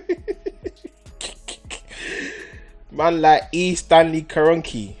 Man like E. Stanley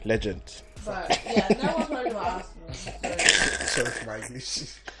Karonki, legend. But yeah, no one's worried about Arsenal. So. Sorry for my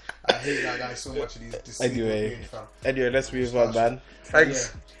English. I hate that guy so much. And he's Anyway. fam. Anyway, let's move on, man.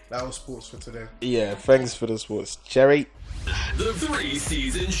 Thanks. Yeah, that was sports for today. Yeah, thanks for the sports. Jerry. The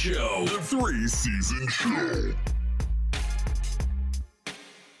 3-season show. The 3-season show.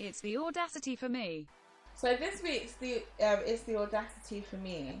 It's the audacity for me. So this week's it's the audacity for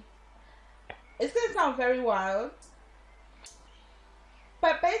me. It's gonna sound very wild,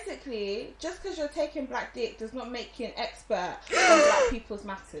 but basically, just because you're taking black dick does not make you an expert on black people's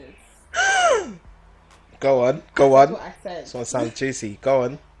matters. Go on. That's what I said. This one sounds juicy. Go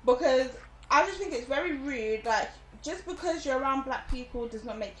on. Because I just think it's very rude. Like, just because you're around black people does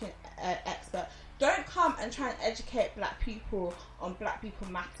not make you an expert. Don't come and try and educate black people on black people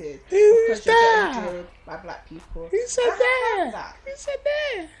matters Who's because you're that? getting drilled by black people. Who said I don't that? like that. Who said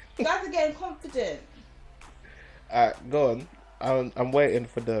that? You guys are getting confident. Alright, go on. I'm waiting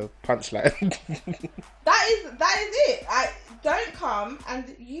for the punchline. That is it. I don't come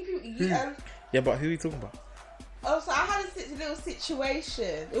and you Yeah, but who are you talking about? also I had a little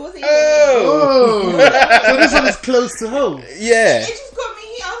situation. It wasn't even Oh! Oh, so this one is close to home. Yeah. me. It just got me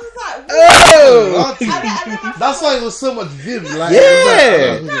here. I was just like, what? Oh! And then my That's friend why it was so much vim. Like,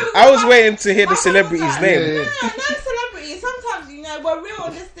 Yeah! No, I was waiting to hear the my friend was celebrity's like, name. No celebrity. Sometimes, we're real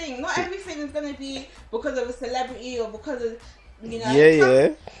on this thing. Not everything is going to be because of a celebrity or because of, Yeah.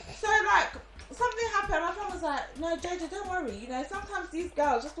 So, like, something happened. My friend was like, "No, Jojo, don't worry. Sometimes these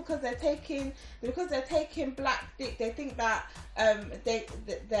girls, just because they're taking black dick, they think that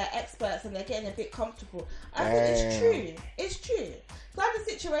they're experts and they're getting a bit comfortable." I said, "It's true. It's true." So I had a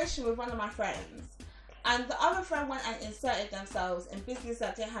situation with one of my friends, and the other friend went and inserted themselves in business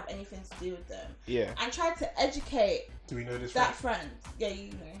that didn't have anything to do with them, Yeah. and tried to educate Do we know this that friend? friend. Yeah,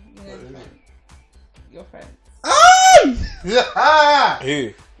 you know the friend, your friend. Yeah!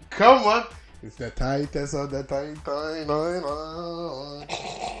 Who? Come on. It's the tightest of the tight. But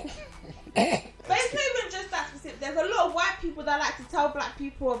it's not even just that specific. There's a lot of white people that like to tell black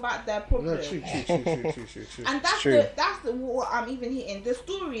people about their No, problems. true. And that's True. what I'm even hitting. The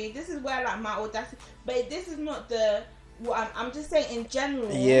story, this is where like my audacity, but this is not what I'm just saying in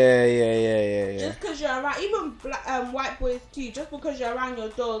general. Yeah. Just because you're around, even white boys too, just because you're around your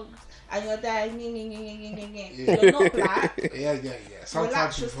dogs and you're there, you're not black. Yeah. Relax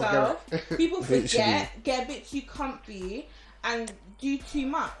Sometimes you yourself. forget. People forget, Literally. get a bit too comfy, and do too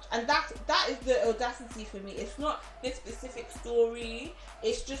much. And that is the audacity for me. It's not this specific story.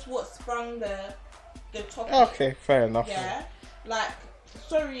 It's just what sprung the topic. Okay, fair enough. Yeah. Like,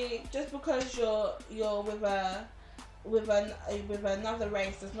 sorry, just because you're with a with another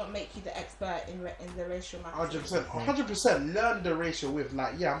race does not make you the expert in the racial matters. 100%. Learn the racial with,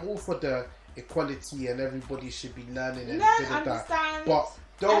 like, yeah, I'm all for the equality and everybody should be learning and understand, but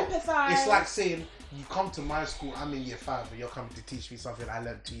don't. empathize. It's like saying you come to my school, I'm in year 5, and you're coming to teach me something I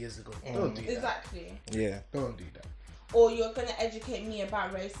learned 2 years ago. Don't do that. Exactly. Yeah. Don't do that. Or you're gonna educate me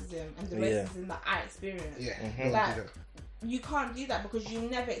about racism and the racism that I experienced. Yeah. Don't Like, do that. you can't do that because you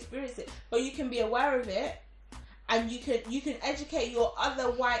never experienced it, but you can be aware of it, and you can educate your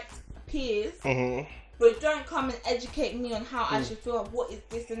other white peers. But don't come and educate me on how I should feel. What is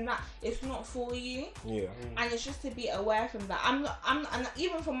this and that? It's not for you. Yeah. And it's just to be aware from that. I'm and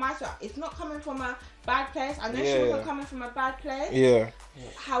even from myself, it's not coming from a bad place. I know she wasn't coming from a bad place. Yeah.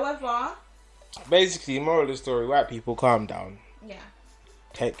 However, basically, moral of the story: white people, calm down. Yeah.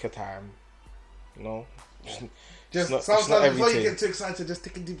 Take your time. You know. Just not sometimes before you everything. get too excited, just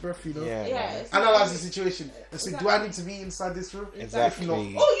take a deep breath, you know. Yeah. Yeah. It's Analyze the situation and say, do I need to be inside this room? Exactly. If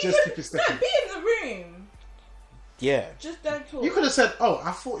not, Oh, you just could keep it stepping. be in the room. Yeah. Just don't talk. You could have said, "Oh,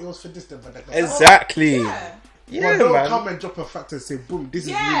 I thought it was for this, then, but that." Exactly. Yeah. Yeah, But don't man. come and drop a fact and say, "Boom, this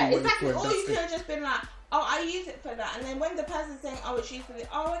is Yeah, really what exactly. it's for." Or and you could that's have just been like, "Oh, I use it for that," and then when the person's saying, "Oh, it's used for this,"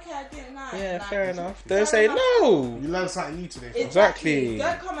 "Oh, okay, I didn't know." Yeah, Like, fair enough. fair Don't say enough. no. it. You learn something new today. fam. Exactly.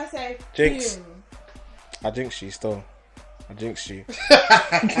 Don't come and say, Jinx. "Boom." I jinxed you still. I jinxed you.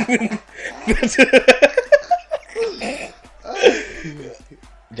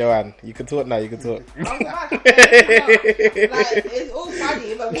 Joanne, you can talk now. You can talk. I was about to say, like, it's all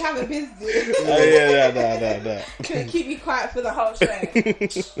funny, but we have a business. Oh yeah, no. Couldn't keep me quiet for the whole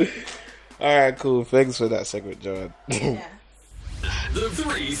show. All right, cool. Thanks for that segment, Joanne. Yeah. The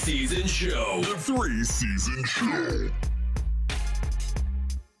 3-season show. The 3-season show.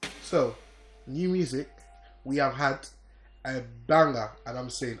 So, new music. We have had a banger, and I'm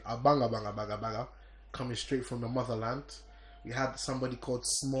saying a banger, coming straight from the motherland. We had somebody called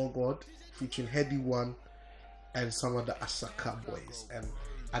Small God featuring Heady One and some of the Asaka boys. And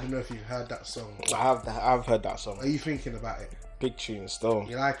I don't know if you've heard that song. I've heard that Are song. you thinking about it? Big tune still.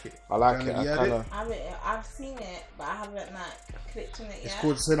 You like it? I like You it. I heard kind of. I've seen it, but I haven't like clicked on it yet. It's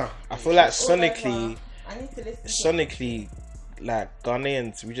called Sinner. I feel like All over. sonically, I need to listen. like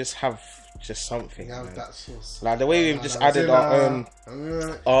Ghanaians, we just have just something. You have man. that sauce. Like the way we've just added our own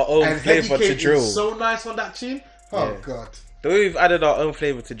and flavor Heady to Cake drill. is so nice on that tune. Oh Yeah. God, The way we've added our own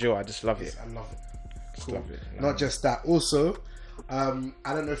flavor to drill, I just love it. I love it. Just Cool. love it. Not just that. Also, I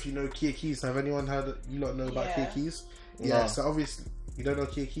don't know if you know Kia Keys. Have anyone heard? You lot know about Yeah. Kia Keys? Yeah. No. So obviously you don't know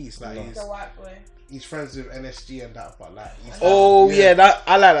Kia Keys. Like No. The white boy. he's friends with NSG and that, but like he's That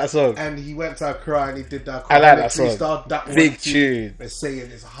I like that song. And he went to Accra and he did that. I like that song. freestyle, that Big one tune. They're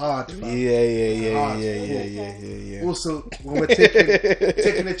saying it's hard. Fam. Yeah. Also, when we're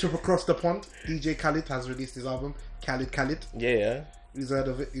taking a trip across the pond, DJ Khaled has released his album. Khaled. Yeah. Who's heard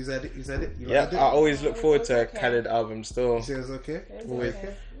of it? Who's heard it? You Yeah, heard it? I always look forward to a Okay. Khaled album still. You say it's okay? Always.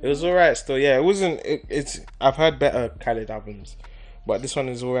 It was alright still, yeah. It wasn't it's I've heard better Khaled albums. But this one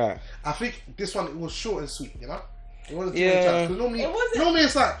is alright. I think this one, it was short and sweet, you know? It wasn't too Yeah. many tracks. 'Cause normally, It wasn't- normally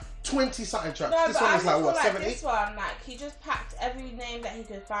it's like 20 something tracks. No, This but one I is just like feel what, like 7, 8? this one, like he just packed every name that he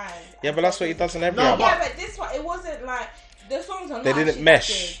could find. Yeah, but that's what he does in every No, album. Yeah, but this one, it wasn't like the songs are not. They didn't actually mesh.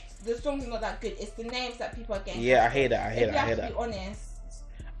 that good. The songs are not that good. It's the names that people are getting. Yeah, I hear that. I If hear you that. I have hear to that. be honest.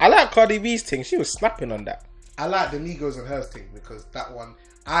 I like Cardi B's thing. She was snapping on that. I like the Migos and hers thing because that one,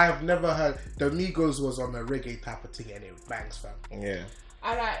 I have never heard. The Migos was on a reggae type of thing and it bangs, fam. Yeah.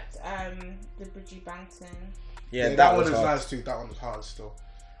 I liked the Bridgie Banton. Yeah, that one was is hard. nice too. That one is hard still.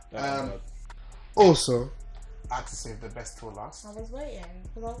 That was hard. Also, I had to save the best till last. I was waiting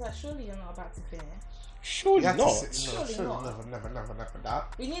because I was like, surely you're not about to finish. Surely You had to not. say- no, Surely surely not. never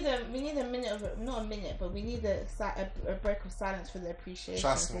that. We need a minute of not a minute, but we need a break of silence for the appreciation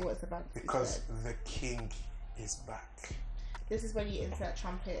Trust for me, what's about to be because said. the king is back. This is when you insert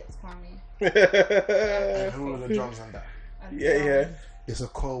trumpets, Kwame. And who are the drums on that? And Yeah. It's a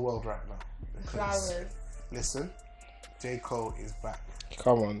cold world right now. Because, flowers. listen, J. Cole is back.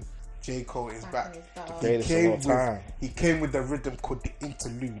 Come on. J. Cole is back. Greatest of all time. He came with the rhythm called the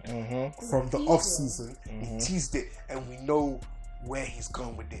interlude from the Teased off it. season. He teased it, and we know where he's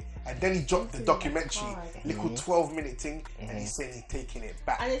going with it. And then he dropped the Interlude documentary, hard. little 12-minute thing, and he's saying he's taking it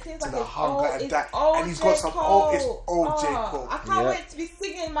back And it seems to like the it's hunger old, and it's that. old And he's J. got some Cole. old J. Cole. I can't Yeah. wait to be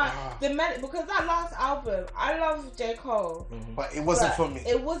singing the melody because that last album, I love J. Cole. But it wasn't But for me.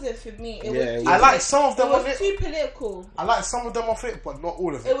 It wasn't for me. It Yeah, it was. I like some of It them was on it. too political. I like some of them off it, but not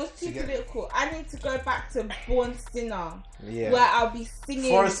all of it. It was You too get me? political. I need to go back to Born Sinner, Yeah. where I'll be singing.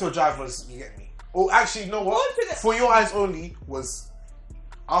 Forest Hill Drive was, you get me? Oh, actually, you know what? Go to the- For Your Eyes Only was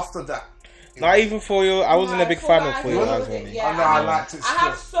after that. Not even For You. I wasn't a big fan of For You. Eyes Only. Yeah, I know, I liked it I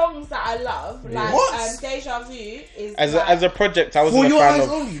have still. songs that I love, like What? Deja Vu is As a project, I For wasn't a Your fan Eyes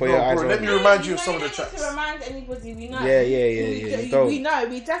of Only, For Your bro, Eyes bro. Let Only. me remind you of some don't of the need tracks. to remind anybody, we know. Yeah, we don't. know,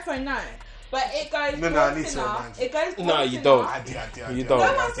 we definitely know. But it goes. No, I need to remind you. It goes. No, you Born don't. I You did. don't.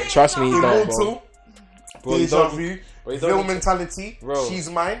 No one said Trust me, it's you not. don't, bro. Immortal, Bro, you Deja don't. Vu, Bro, you don't Real need to- Mentality, Bro. She's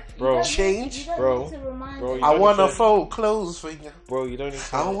Mine, Bro. Change. You don't Bro. need to remind Bro, me. you I don't wanna need to- fold clothes for you. Bro, you don't need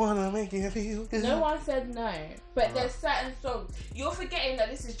to. I wanna make you feel good. No one said no, but there's certain songs. You're forgetting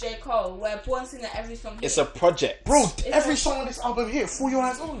that this is J. Cole, where Born Sinner every song. It's hits. a project. Bro, It's every a- song on this album hit For Your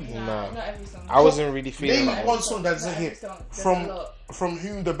Eyes Only. Nah, No. not every song. I wasn't really feeling Name that. one song that doesn't Not every hit song. There's a lot. from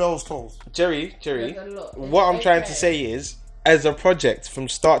Whom the Bells Tolls. Jerry. There's a lot. What I'm It's trying to okay. say is, as a project from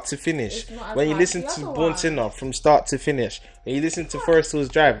start to finish, It's not as when you hard listen as to the other Born one. Sinner from start to finish, when you listen to Forest Hills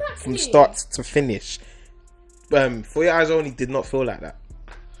Drive from Exactly. start to finish, For Your Eyes Only did not feel like that.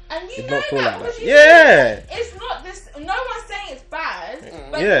 And you Did know not feel that like because that. you Yeah. know it's not this. No one's saying it's bad,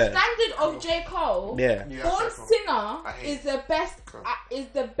 but Yeah. the standard of J. Cole, Yeah. Yeah, Born okay, cool. Sinner I hate is the best. Cool. Is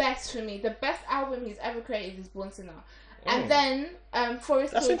the best for me. The best album he's ever created is Born Sinner, and then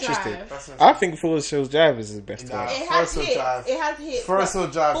Forest That's Hill interesting. Drive. That's I think Forest Hills Drive is the best Nah. one. It has Forest Hill hits. Drive. It has hits. Forest but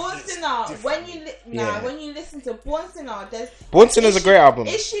Hill Drive Born hits Sinner. When different. Yeah. when you listen to Born Sinner, there's Born Sinner's a great album.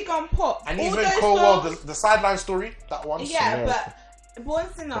 Is She Gone Pop? And All even those Cold World, songs- the sideline story, that one. Yeah, Yeah. but Born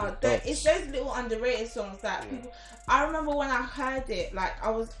Sinner, it's those little underrated songs that people. I remember when I heard it, like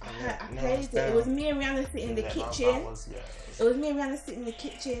I played it. It was me and Rihanna sitting in the kitchen. It was me and Rihanna sitting in the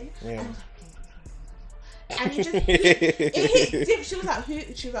kitchen. Yeah. And it just it hit deep. She was like, "Who?"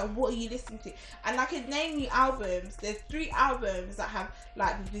 She was like, "What are you listening to?" And I could name you albums. There's 3 albums that have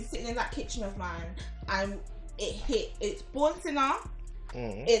like we've been sitting in that kitchen of mine, and it hit. It's Born Sinner,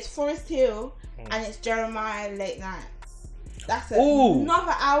 it's Forest Hill, and it's Jeremiah Late Nights. That's Ooh.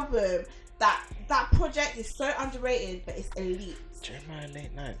 another album that project is so underrated, but it's elite. Jeremiah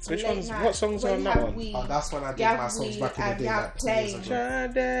Late Nights. Which Late ones? Nights. What songs are When on you that have one? weed, Oh, that's when I did you have my songs weed, back in the and day. you have Like 2 years plain. ago. Try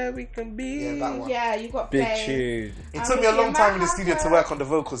there we can be. Yeah, that one. Yeah, you got Big plain. tune. It took me a long time in the studio to work on the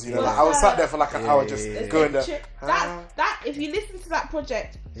vocals, you know. Like, I was sat there for like an hour just going there. That if you listen to that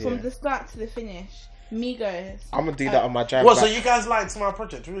project from the start to the finish, Migos. I'm gonna do that on my drive What, so back. you guys liked my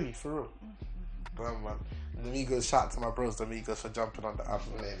project, really? For real? Damn, man. The Migos, shout out to my bros, the Migos, for jumping on the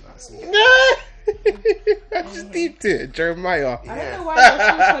album. I just deeped it, Jeremiah. I don't know why you're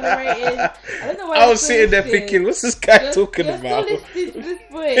so tolerated. I don't know why. I was sitting there thinking, what's this guy talking you're about? Still listening to this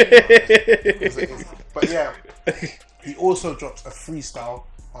boy. But yeah, he also dropped a freestyle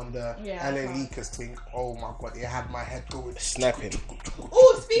on the Yeah, LA okay. Leakers thing. Oh my god, it had my head going. Snapping.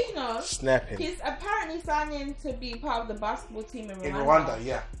 Oh, speaking of, Snapping. he's apparently signing to be part of the basketball team in Rwanda. In Rwanda,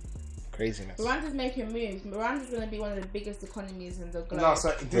 yeah. Craziness. Rwanda's making moves. Rwanda's going to be one of the biggest economies in the globe. No,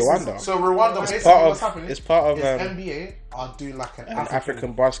 so this Rwanda? Is, so Rwanda, It's basically part what's of. happening It's part of is an NBA are doing like an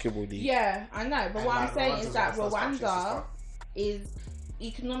African basketball league. Yeah, I know. But And what I'm like, saying Rwanda's is that one of the first countries to Rwanda start. is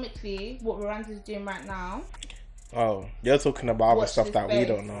economically what Rwanda's doing right now. Oh, you're talking about other Watch stuff this that we space.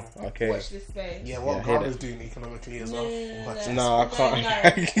 don't know. Okay. Watch this space. Yeah, what Yeah, I hear Ghana's that. doing economically as No, well. no, Watch no, this. No, I can't.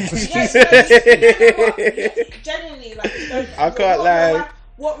 Genuinely, like, I can't lie.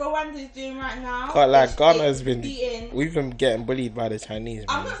 What Rwanda is doing right now. Can't lie, is Ghana has been. beating. We've been getting bullied by the Chinese.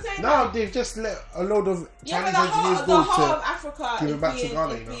 I'm Man. not saying No, that. they've just let a load of Yeah, but Chinese engineers the go whole of to. Africa give is it back to being,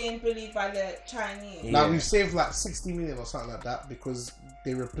 Ghana, is you know. being bullied by the Chinese. Yeah. Now we've saved like 60 million or something like that because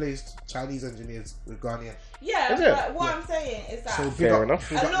they replaced Chinese engineers with Ghanaian. Yeah, Is it? but what I'm saying is that So big Fair up, enough.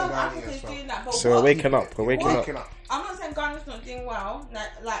 big a up lot of the Africa Ghanaians, is bro. doing that. But So we're what, waking up. We're waking up. Waking up. I'm not saying Ghana's not doing well.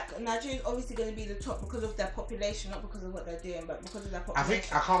 Like Nigeria's obviously going to be the top because of their population, not because of what they're doing, but because of their I population.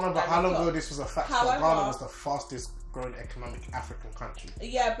 think I can't remember They're how the long top. ago this was a fact, but However- Ghana was the fastest growing economic African country.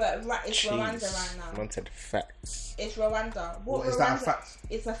 Yeah, but it's Rwanda Jeez. right now. Wanted facts. It's Rwanda. What, is Rwanda, that a fact?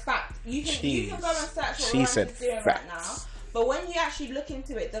 It's a fact. You can go and search what She Rwanda's said doing right now. facts. But when you actually look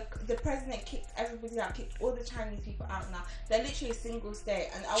into it, the president kicked everybody out, kicked all the Chinese people out now. They're literally a single state,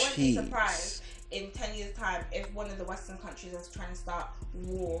 and I wouldn't be Jeez. surprised in 10 years' time if one of the Western countries is trying to start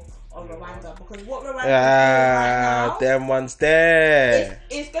war on Rwanda, because what Rwanda is doing right now, Them ones there.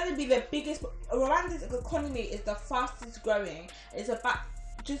 it's going to be the biggest. Rwanda's economy is the fastest growing. It's about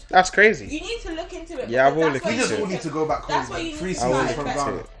just. That's crazy. You need to look into it. Yeah, I because will that's look where We you just into all it. need to go back home. That's what man. you need Free to season start from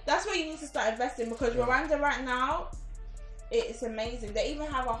investing. Ghana. That's where you need to start investing, because Rwanda right now, it's amazing. They even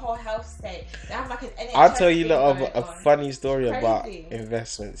have a whole health state. They have like an NHS. I'll tell you a thing little going a on. funny story Crazy. about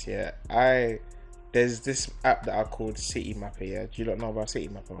investments. Yeah, there's this app that I called City Mapper. Yeah, do you not know about City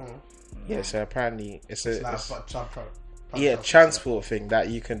Mapper? Yeah, so apparently it's It's a like it's, a transport thing that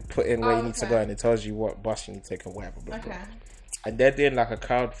you can put in where Oh, you need to okay. go, and it tells you what bus you need to take and whatever. Blah, blah. Okay. And they're doing like a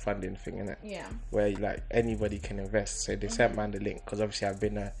crowdfunding thing, innit? Yeah. Where like anybody can invest. So they sent man the link because obviously I've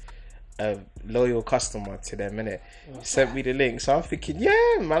been a loyal customer to them, innit? Sent me the link. So I'm thinking,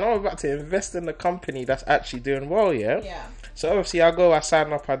 yeah, man, I'm about to invest in a company that's actually doing well, yeah? Yeah. So obviously I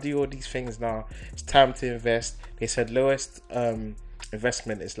sign up, I do all these things now. It's time to invest. They said lowest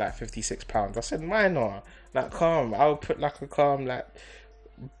investment is like £56. I said, why not? Like, calm. I'll put like a calm, like,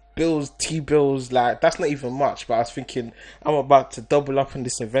 T-bills, like, that's not even much. But I was thinking, I'm about to double up on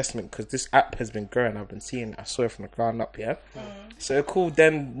this investment because this app has been growing. I've been seeing it. I saw it from the ground up, yeah? So cool.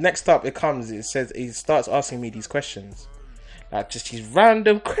 Then next up, it comes, it says, it starts asking me these questions. Like, just these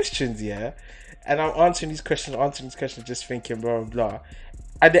random questions, yeah? And I'm answering these questions, just thinking, blah, blah, blah.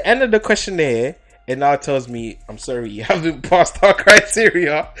 At the end of the questionnaire, it now tells me, I'm sorry, you haven't passed our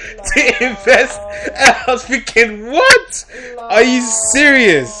criteria to invest. And I was thinking, what? Are you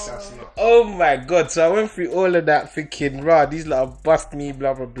serious? Oh my God. So I went through all of that thinking, rah, these lot have bust me,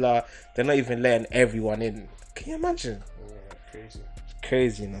 blah, blah, blah. They're not even letting everyone in. Can you imagine? Yeah, crazy.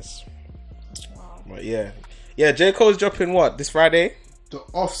 Craziness. Wow. But yeah. Yeah, J. Cole's dropping what? This Friday? The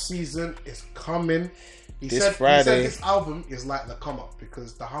off season is coming. He This said Friday. this album is like the come up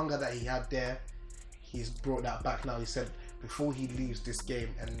because the hunger that he had there, he's brought that back now. He said before he leaves this game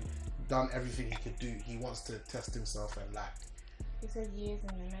and done everything he could do, he wants to test himself and like. He said years in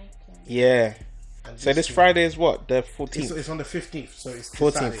the making. Yeah. And So this year- Friday is what? The 14th? It's on the 15th, so it's the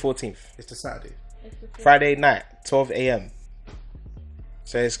 14th, Saturday. 14th. It's the Saturday. Friday night, 12 a.m.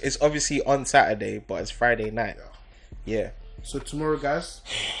 So it's obviously on Saturday, but it's Friday night. Yeah. So tomorrow, guys.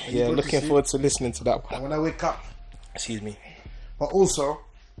 Yeah, anybody looking see- forward to listening to that one. When I wake up, Excuse me. but also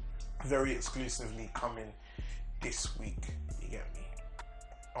very exclusively coming this week. You get me?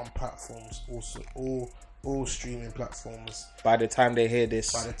 On platforms, also all streaming platforms. By the time they hear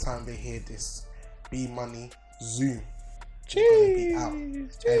this, By the time they hear this, B Money Zoom is gonna be out.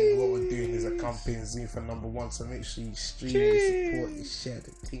 And what we're doing is a campaign Zoom for #1. So make sure you stream, you support, you share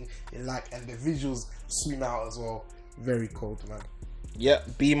the thing, you like, and the visuals soon out as well. Very cold, man. yeah,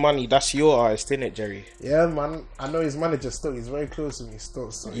 B Money, that's your artist, isn't it, Jerry? Yeah, man. I know his manager still. He's very close to me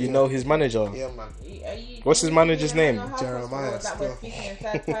still. So You yeah. know his manager. Yeah, man. What's his manager's name? Jeremiah That we're still. speaking in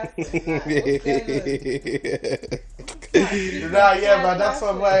third person. Nah, yeah, man. That's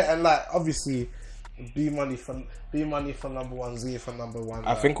what right. And like, obviously, B Money for #1, Z for #1.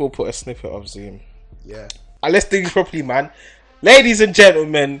 I think we'll put a snippet of Zoom. Yeah. Let's do this properly, man. Ladies and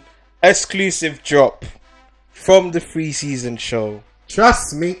gentlemen, exclusive drop from the 3 season show.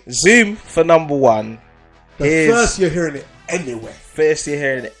 Trust me. Zoom for #1. The first you're hearing it anywhere. First you're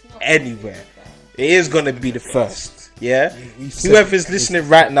hearing it anywhere. It is gonna be the first. Yeah. We've said Whoever's it. listening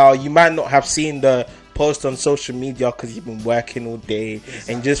right now, you might not have seen the post on social media because you've been working all day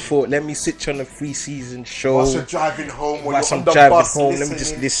and just thought, let me sit on a 3 season show. Whilst you're driving home, or Whilst you're I'm on the driving bus home, let me listening.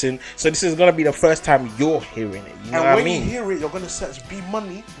 just listen. So this is gonna be the first time you're hearing it. You know And what I when mean? you hear it, you're gonna search B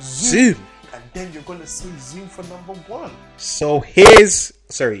Money Zoom, Zoom. and then you're gonna see Zoom for #1. So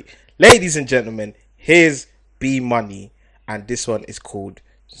ladies and gentlemen, here's B Money, and this one is called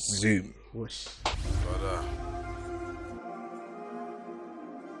Zoom. Whoosh.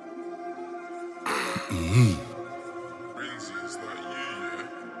 Brinzy, is that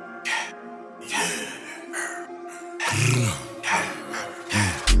you,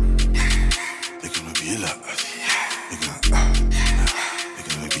 They gonna be like us. They gonna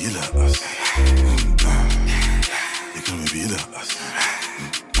be like us. They gonna be like us.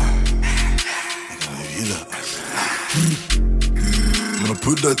 They gonna be like us. When I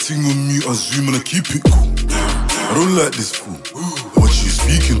put that thing on mute, I zoom and I keep it cool. I don't like this fool. What you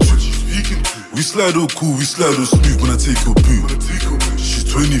speaking to? We slide all cool, we slide all smooth when I take your boo. She's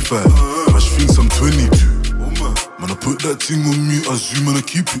 25, but she thinks I'm 22. Man, I put that thing on mute, I zoom and I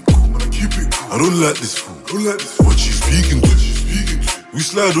keep it cool. I don't like this fool. What you speaking to? We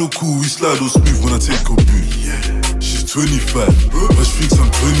slide all cool, we slide all smooth when I take her boo. She's 25, but she thinks I'm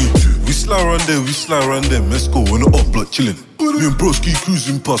 22. We slide around there, let's go on the up block chillin'. Me and broski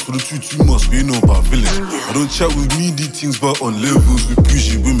cruising past for the 2-2 mask, we ain't know about villain. I don't chat with meaty things, but on levels with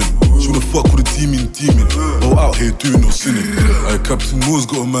bougie women. She wanna fuck with a demon. Oh, out here doing no sinning. Captain Moore's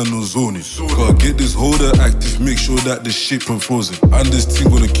got a man no zoning. Gotta get this holder active, make sure that the shit from frozen. And this thing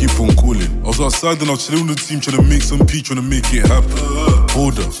gonna keep on calling. I was outside and I was chilling with the team, trying to make some pee, trying to make it happen.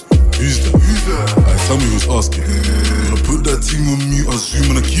 Hold up, who's that? Tell me who's asking. When I put that thing on mute, I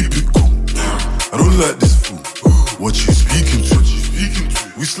zoom and I keep it cool. I don't like this fool. What you speaking to?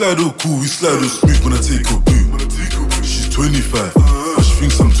 We slide all cool, we slide all smooth when I take her boo. She's 25, but she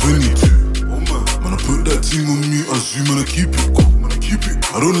thinks I'm 22. Man, I put that thing on mute, I zoom and I keep it cool.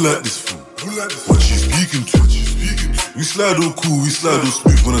 I don't like this fool. What she speaking to? We slide all cool, we slide all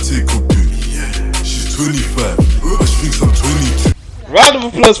smooth when I take her boot. She's 25, but she thinks I'm 22. Round of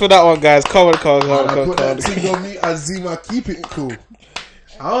applause for that one, guys. Come on. I put that thing on me and Zima, keep it cool.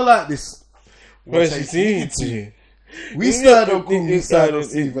 I don't like this. What she speaking to? We slide on cool, we slide on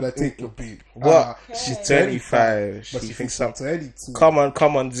smooth when I take your beat. What? She's 25. But She thinks I'm 22. Come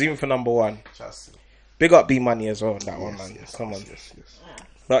on. Zoom for number one. Trust me. Big up B Money as well on that one, man. Yes, Come on. yes.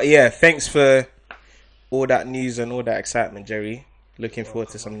 But yeah, thanks for all that news and all that excitement, Jerry. Looking forward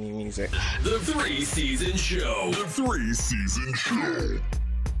to some new music. The 3-season show. The 3-season show.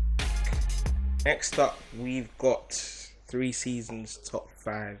 Next up, we've got 3 Seasons Top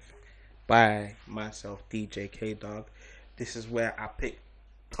 5 by myself, DJ K-Dog. This is where I pick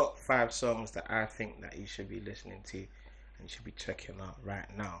top 5 songs that I think that you should be listening to and should be checking out right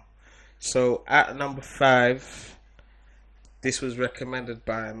now. So at number 5, this was recommended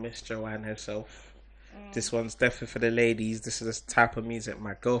by Miss Joanne herself. This one's definitely for the ladies. This is the type of music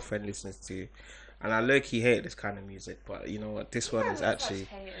my girlfriend listens to. And I low-key hate this kind of music, but you know what? This one is actually...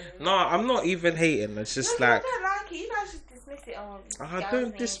 No, I'm not even hating. It's just like... I don't like it. You guys just dismiss it on... I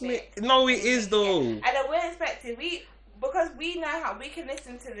don't dismiss... No, it is though. And then we're expecting... Because we know how we can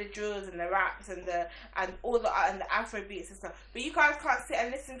listen to the drills and the raps and all the Afro beats and stuff, but you guys can't sit and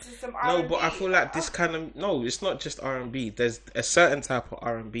listen to some R&B. No, but I feel like this kind of... No, it's not just R&B. There's a certain type of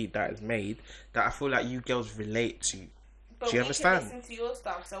R&B that is made that I feel like you girls relate to. But do you understand? Can listen to your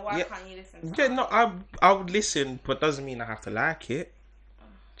stuff, so why can't you listen to Yeah, no, I would listen, but doesn't mean I have to like it.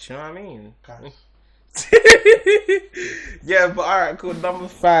 Do you know what I mean? Yeah, but alright, cool. Number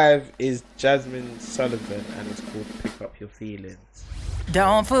 5 is Jasmine Sullivan, and it's called Pick Up Your Feelings.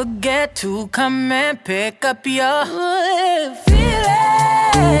 Don't forget to come and pick up your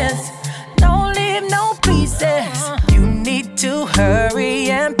feelings. Don't leave no pieces. You need to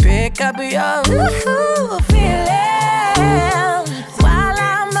hurry and pick up your feelings. While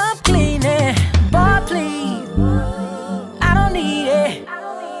I'm up cleaning, boy, please. I don't need it.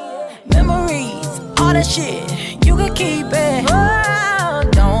 Memories, all that shit, you can keep it. Oh,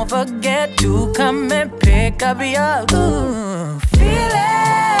 don't forget to come and pick up your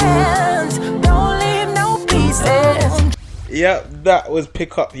feelings. Don't leave no pieces. Yep, that was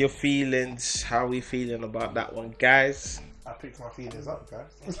Pick Up Your Feelings. How we feeling about that one, guys? I picked my feelings up,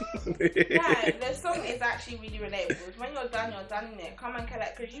 guys. Yeah, the song is actually really relatable. When you're done in it. Come and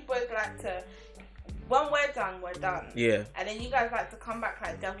collect, because you both like to... When we're done, we're done. Yeah. And then you guys like to come back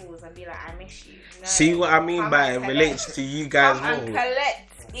like devils and be like, I miss you. No, See what I mean by it relates to you guys come and more.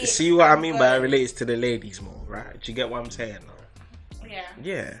 collect it. See what I mean by it relates to the ladies more, right? Do you get what I'm saying? Yeah.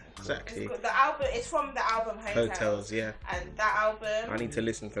 Yeah, exactly. The album is from the album Hotels. Yeah. And that album... I need to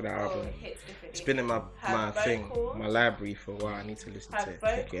listen to that album. It hits differently. It's been in my thing, vocals, my library for a while. I need to listen to it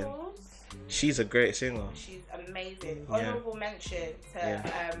again. Vocals, she's a great singer. she's amazing. Honorable mention to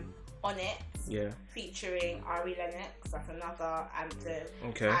On It. Yeah. Featuring Ari Lennox, that's another anthem.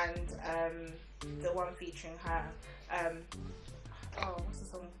 Okay. And the one featuring her, what's the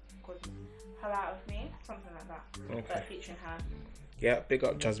song called? Hell Out of Me, something like that. Okay. But featuring her. Yeah, big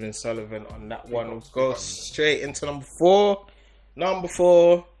up Jasmine Sullivan on that one. We'll go straight into number 4. Number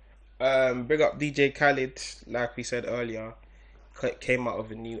 4, big up DJ Khaled, like we said earlier, came out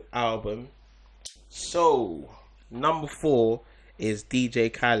with a new album. So, number 4 is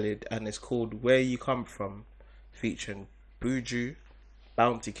DJ Khaled, and it's called Where You Come From, featuring Buju,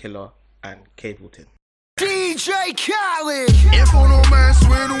 Bounty Killer, and Capleton. DJ Khaled. If you no man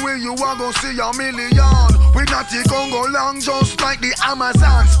swear the way you are gonna see a million. We not the Congo long just like the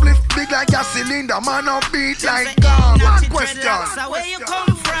Amazon. Split big like a cylinder, man a beat like gun. One question. Where you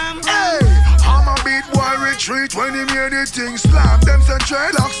come from? Hey, I'm a beat boy retreat when he hear the thing slam. Them say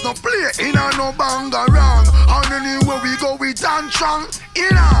dreadlocks no play in a no banga wrong. And anywhere we go we dance strong.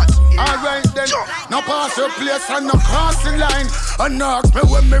 In it. Alright then, no pass your place and no crossing line. And ask me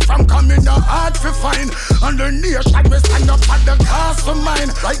when me from coming no hard to find. And the nation me stand up at the cost of mine.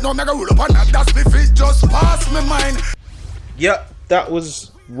 Right now me go roll up on that, that's me fit just pass me mind. Yep, that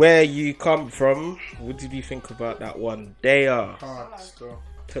was Where You Come From. What did you think about that one? They are.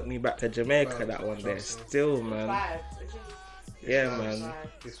 Took me back to Jamaica, that one there. Still, man. Yeah, man.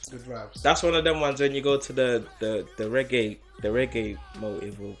 It's good vibes. That's one of them ones when you go to the reggae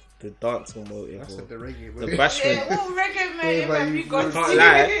motive or the dancehall motive. That's or the reggae. the bashment. Yeah, what reggae motive have you got?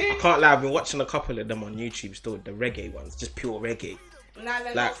 I can't lie. I've been watching a couple of them on YouTube still. The reggae ones, just pure reggae. Nah,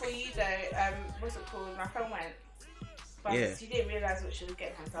 they're like, not for you though. What's it called? My friend went. But Yeah. she didn't realise what she was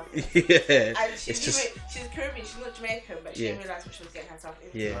getting herself in. Yeah. And It's just she's Caribbean, she's not Jamaican, but she didn't realise what she was getting herself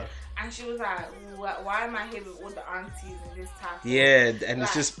into. Yeah. And she was like, why am I here with all the aunties and this type of yeah, and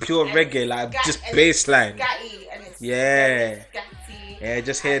it's just pure reggae, like just bass line. Scatty, and it's Yeah. scatty. Yeah,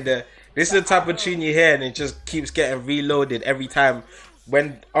 just hear the. This is the type of tune you hear, and it just keeps getting reloaded every time.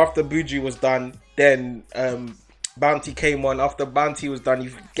 When after Buju was done, then Bounty came on. After Bounty was done,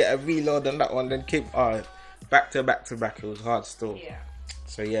 you get a reload on that one. Then keep back to back to back. It was hard still. Yeah.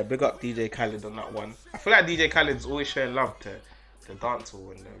 So yeah, big up DJ Khaled on that one. I feel like DJ Khaled's always showing love to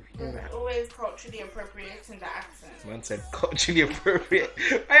dancehall and everything. Always culturally appropriating the accent. Man said culturally appropriate.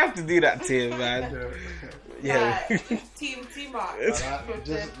 I have to do that to him, man. Yeah. Team Mark. Just with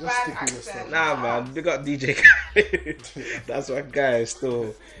the stick bad with accent. yourself. Nah, man, big up DJ Khaled. That's my guy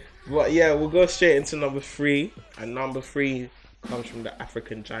still. But yeah, we'll go straight into number 3. And number 3 comes from the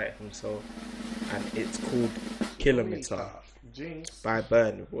African giant himself. And it's called Kilometer by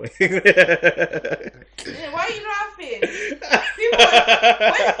Burna Boy. Yeah, why are you laughing?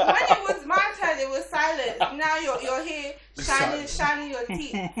 When it was my turn, it was silence. Now you're here shining your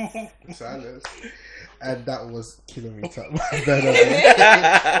teeth. Silence. And that was Kilometer by Burna Boy.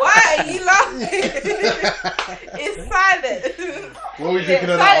 Why are you laughing? It's silent. What were you thinking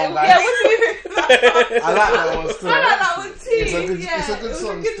of that one? Yeah, what do you think? I like that one still. I like that one too. It's a good, yeah, it's a good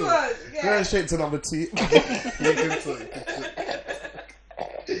song a good still. one. Yeah. Going straight to number 2.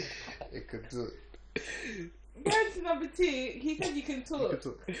 It could do it. Going to number 2, he said you can talk.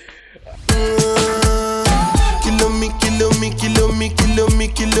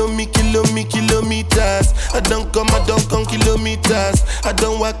 Kilometers. I don't come kilometers. I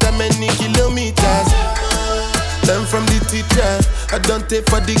don't walk that many kilometers. Learn from the teacher. I don't take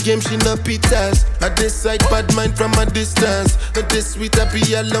for the game, she no pitas. I decide bad mind from a distance. But this sweet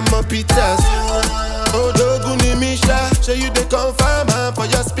happy, I love my pitas. Oh, Doguni Misha, show you the confirm for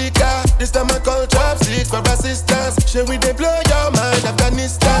your speaker. This time I call chopsticks for assistance. Show we they blow your mind,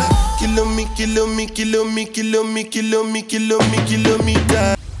 Afghanistan. Kilometer.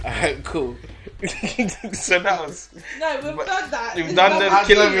 Alright, cool. So that was. No, we've done that. We've done the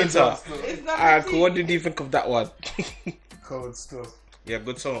Kilometer. It's Alright, cool. What did you think of that one? Cold still. Yeah,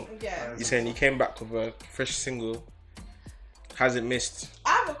 good song. Yeah. You saying you came back with a fresh single. Hasn't missed.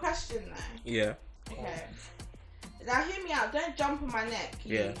 I have a question though. Yeah. Okay. Now hear me out. Don't jump on my neck.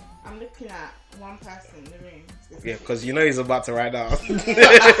 Yeah. I'm looking at one person in the room. Yeah, because you know he's about to ride out.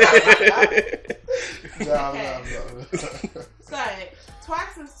 So,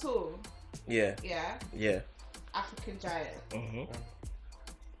 Twice as Tall. Yeah. Yeah. Yeah. African Giant. Mm-hmm.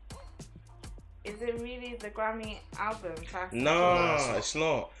 Is it really the Grammy album? No, it's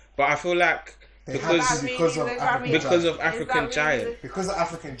not. But I feel like because of African Giant. Because of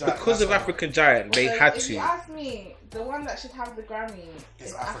African Giant. Because of African Giant, they had if to. you ask me, the one that should have the Grammy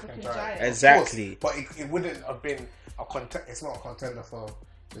is African Giant. Exactly. But it wouldn't have been a contender. It's not a contender for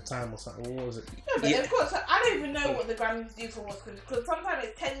the time or something. What was it? No, but of course, I don't even know what the Grammys do for what's because sometimes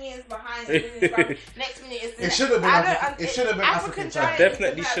it's 10 years behind. Next minute it's it should have been. It should have been African Giant.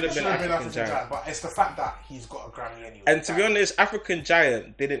 Definitely should have been African Giant. But it's the fact that he's got a Grammy anyway. And to be honest, African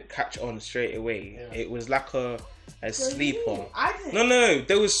Giant didn't catch on straight away. Yeah. It was like a sleeper. No,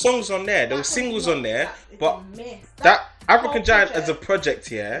 there was songs on there. There were singles on there, but that African Giant as a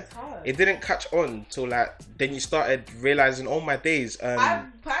project, yeah, it didn't catch on till like then you started realizing, oh my days. I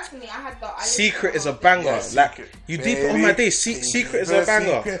had the Secret is a banger. Yeah, like you deep. Oh my days, Secret is a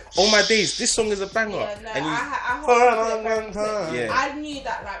banger. Oh my days, this song is a banger. Yeah, no, and I knew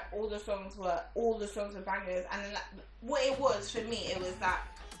that like all the songs were bangers, and then, like, what it was for me, it was that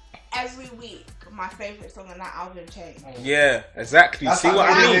every week my favourite song on that album changed. Yeah, exactly. See what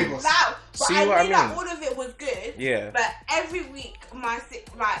I mean? That all of it was good. Yeah. But every week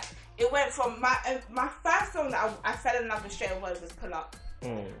it went from my first song that I fell in love with straight away was Pull Up.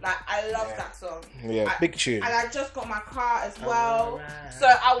 Like I love that song. Yeah, big tune. And I just got my car as well, so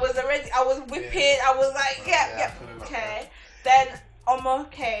I was whipping. I was like, yeah, okay. Then Omo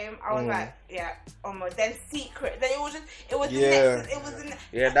came. I was like, yeah, Omo. Then Secret. Then it was the next. It was the next.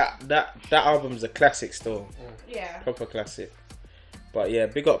 Yeah, that album's a classic still. Yeah. Proper classic. But yeah,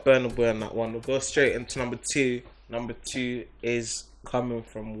 big up Burna Boy on that one. We'll go straight into number 2. Number 2 is coming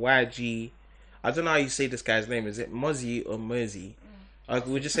from YG. I don't know how you say this guy's name. Is it Mozzie or Mersey?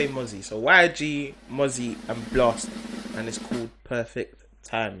 We'll just say Mozzie. So YG, Mozzie, and Blast, and it's called Perfect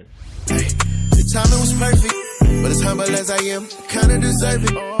Timing. The timing was perfect, but as humble as I am, kinda deserve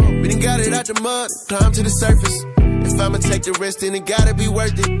it. We done got it out the mud, climb to the surface. If I'ma take the risk, then it gotta be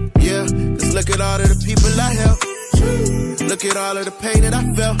worth it. Yeah, cause look at all of the people I helped. Look at all of the pain that I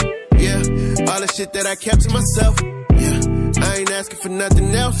felt. Yeah, all the shit that I kept to myself. Yeah, I ain't asking for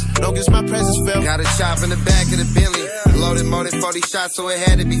nothing else. Don't get my presence felt. Got a shop in the back of the Bentley. Loaded more than 40 shots, so it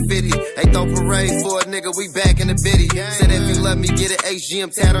had to be 50. Ain't no parade for a nigga, we back in the bitty. Said if you love me, get an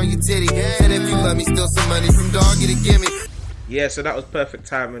HGM tat on your titty. Said if you love me, steal some money from Doggy to gimme. Yeah, so that was Perfect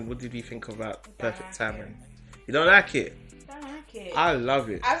Timing. What did you think about Perfect Timing? You don't like it? I love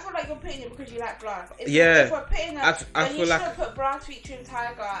it. I feel like you're putting it because you like Blast. If Yeah. we're putting I then feel you like- should put Blast featuring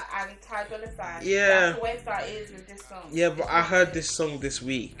Tyga and Ty Dolla $ign. Yeah. That's the way that is with this song. Yeah, but I heard this song this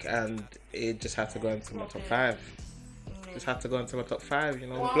week and it just had to go into my top 5. Just had to go into my top 5, you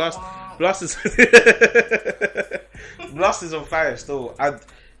know. Blast is Blast is on fire still.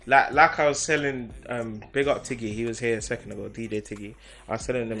 Like I was telling big up Tiggy, he was here a second ago, DJ Tiggy. I was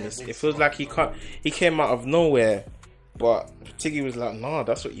telling him it feels like he came out of nowhere, but Tiggy was like, no,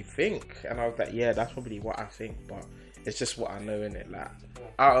 that's what you think. And I was like, yeah, that's probably what I think, but it's just what I know, innit? Like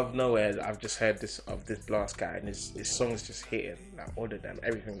out of nowhere I've just heard this Blast guy and his song's just hitting, like all of them,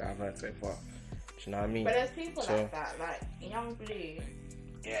 everything that I've heard so far. Do you know what I mean? But there's people like that, like Young Blue.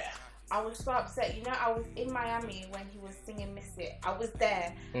 Yeah. I was so upset. You know, I was in Miami when he was singing Miss It. I was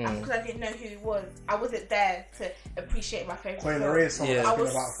there. And because I didn't know who he was, I wasn't there to appreciate my favourite song. I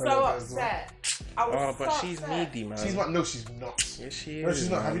was so upset. I was but so she's upset. needy, man. She's not. No, she's not. Yes, she is. No, she's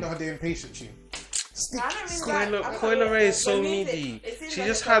not. Man. Have you not had the Impatient tune? Coil Ray is so needy. She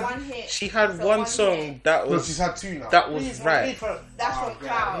just had one song that was. No, she's had 2 now. That was right. That's from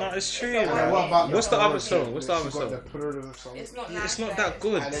Cloud. No, it's true. Yeah, Man. what about What's the the other other song? song? What's the other She's got song? the Purr song. It's not It's not that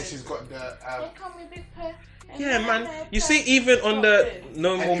good. And then she's got the. They call me Big Purr. Yeah, man. You see, even on the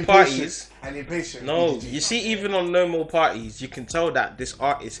No More Parties. And Impatient. No, you see, even on No More Parties, you can tell that this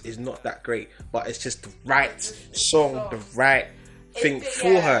artist is not that great, but it's just the right song, the right thing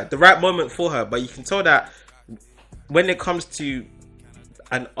for her, the right moment for her. But you can tell that when it comes to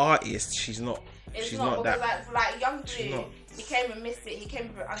an artist, she's not. She's not that. Like Young Blue, he came with Miss It. He came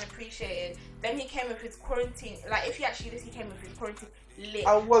with Unappreciated. Then he came with his Quarantine. Like if you actually listen, he came with his Quarantine lit.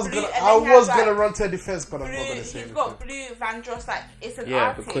 I was Blue, gonna run to her defense, but I'm not gonna say He's got Blue, Vandross. Like it's an Yeah,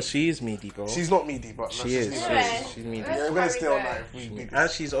 artist. because she is meaty, bro. She's not meaty, but She is. She's meaty. Yeah, we're gonna stay on that.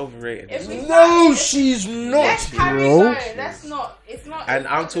 And she's overrated. No, she's not, Let's carry bro. on. That's not. It's not. And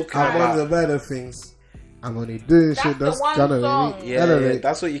I'm talking I'm about on the better things. I'm only doing shit that's the one gonna song. make yeah,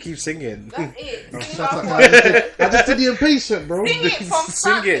 that's what you keep singing. That's it. Shut up, I just did the Impatient, bro. Sing it from Sing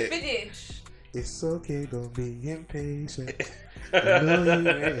start it. to finish. It's okay, don't be impatient.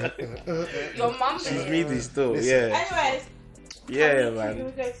 Your mum. She's meaty still. Listen. Yeah. Anyways. Yeah, Can we man. go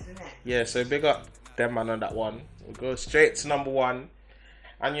to the next? Yeah, so big up them man on that one. We'll go straight to number 1.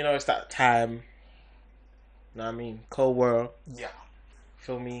 And you know it's that time. Know what I mean? Cold World. Yeah.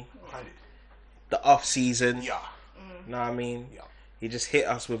 Feel me? The off season. Yeah. Know what I mean? Yeah. He just hit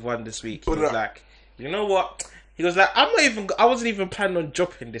us with one this week. He was like, you know what? He was like, I wasn't even planning on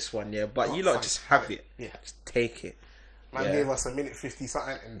dropping this one, yeah, but you lot just have it. Yeah. Just take it. Man Yeah. gave us a minute 50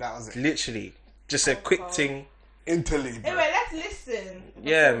 something, and that was it. Literally. Just a quick thing. Interlude. Bro. Anyway, let's listen.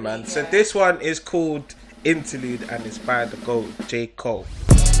 Yeah, man. So this one is called Interlude and it's by the GOAT, J. Cole.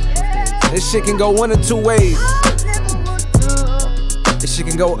 This shit can go one of 2 ways. This shit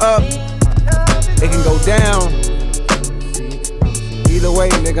can go up. It can go down. Either way,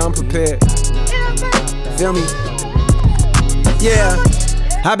 nigga, I'm prepared. Feel me? Yeah.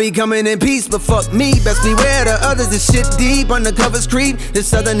 I be coming in peace, but fuck me. Best beware the others, this shit deep. Undercovers creep. This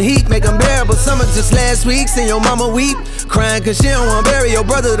southern heat make them bearable. Summer just last week, seen your mama weep. Crying cause she don't wanna bury your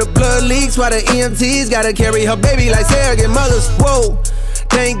brother. The blood leaks while the EMTs gotta carry her baby like surrogate mothers. Whoa.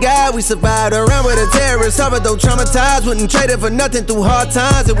 Thank God we survived around with a terrorist. Suffered though traumatized, wouldn't trade it for nothing through hard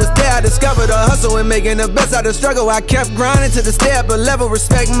times. It was there I discovered the hustle and making the best out of struggle. I kept grinding to the step, but level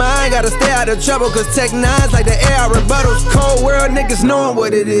respect mine. Gotta stay out of trouble cause Tech 9's like the air I rebuttals. Cold world niggas knowing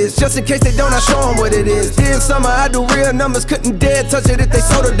what it is. Just in case they don't, I show them what it is. Dear summer, I do real numbers, couldn't dare touch it if they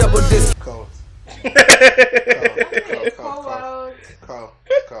sold a double disc. Cold.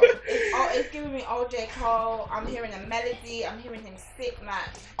 It's giving me OJ Cole. I'm hearing a melody. I'm hearing him sick, man.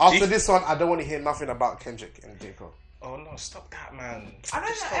 After this one, I don't want to hear nothing about Kendrick and J. Cole. Oh no, stop that, man. I don't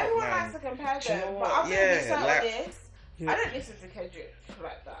know. Stop, Everyone man. likes to compare Do you them, know but what? I'm gonna be so like- honest. I don't listen to Kendrick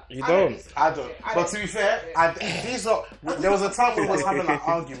like that. You don't? listen to I don't. Kendrick. But to be fair, these are. There was a time when we was having like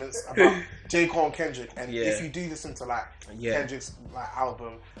arguments about J. Cole and Kendrick, and Yeah. if you do listen to like Yeah. Kendrick's like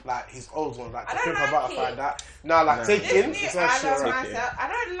album, like his old ones, like I The don't Pimp like a Butterfly, it. that now like No. Take This In, new it's I actually Love alright. Myself. I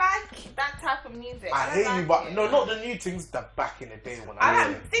don't like that type of music. I don't hate you, like but it. no, not the new things. The back in the day when I I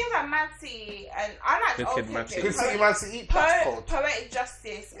like things like Mad City, and I like Good old Kid, Mad Kendrick. Good City, Man City, that's cold. Poetic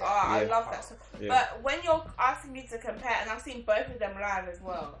Justice. Oh, I Yeah. love that song. Yeah. But when you're asking me to compare, and I've seen both of them live as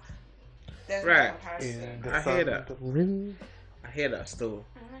well, There's Right. no comparison. I hear that. I hear that still.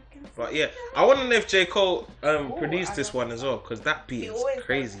 But yeah, I want to know if J. Cole produced this one as well, because that beat is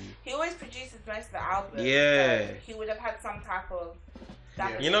crazy. He always produces most of the album. Yeah. So he would have had some type of.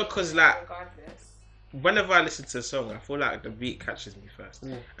 You know, because like, regardless. whenever I listen to a song, I feel like the beat catches me first,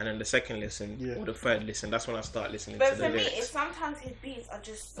 and then the second listen or the third listen, that's when I start listening But to the for me, lyrics. it's sometimes his beats are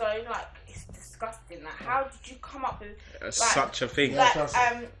just so like it's disgusting. Like, how did you come up with like, such a thing? Like,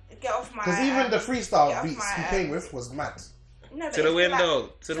 get off my. Because even the freestyle get off beats my, he came with was mad. No, but To the it's window,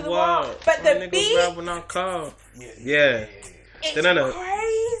 like, to the wall. But the Niggas beat, rapping on car. Yeah. it's Dun-dun-dun.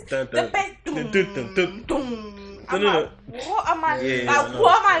 crazy. The bass, I'm like, what am I?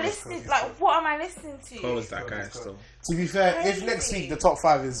 What am I listening? Like, what am I listening to? Cole was that guy still. To be fair, if next week the top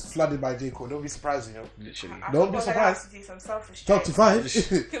 5 is flooded by J. Cole, don't be surprised, you know. Literally. Don't be surprised. To do some selfish Top to 5.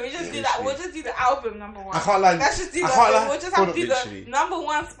 Can we just do that? We'll just do the album number 1. I can't lie. Let's just do I that. can't lie. We'll just have to do Literally. the number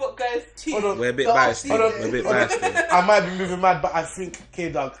 1 spot goes to. We're a bit the biased. off-season. We're a bit biased. I might be moving mad, but I think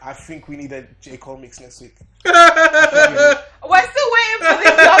K-Dog, I think we need a J. Cole mix next week. We're still waiting for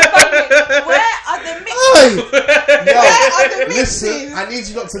this young mix. Where are the mixes? Yo, Where are the mixes? listen, I need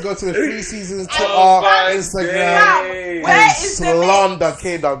you not to go to the 3 Seasons Twitter, Instagram, Where and is the slander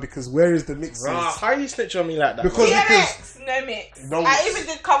K-Dog, because where is the mixes? How are you snitch on me like that? Because DMX, no mix. No I mix. even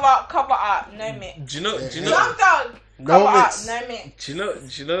did cover up, no mix. Do you know? Young Thug, No cover mix. up, no mix. Do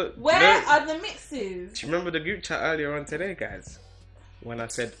you know? Where are the mixes? Do you remember the group chat earlier on today, guys? When I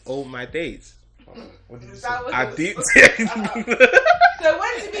said, "Oh my days," What did you say? That was I did. So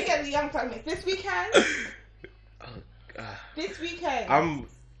when did we get the Young Thug mix? This weekend? This weekend?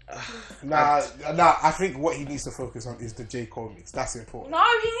 Nah, I think what he needs to focus on is the J. Cole mix. That's important. No,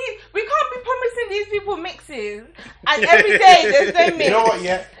 we can't be promising these people mixes. And every day there's no mix. You know what,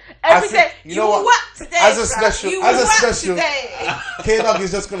 yeah? Every day. You know what? Work today, As a bruh. special, You as a work special, today. K-Dog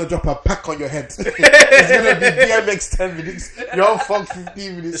is just gonna drop a pack on your head. It's gonna be DMX 10 minutes, Young Funk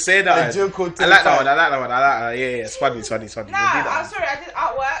 15 minutes. Say that. and J. Cole I like that 25. one. I like that one. Yeah. It's funny. Nah, We'll do that. I'm sorry, I did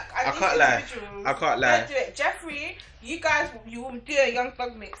artwork. I can't lie. I can't lie. Don't do it. Jeffrey, you guys, you will do a Young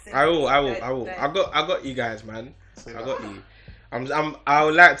Thug mix. I will. Don't. I got you guys, man. I got you. I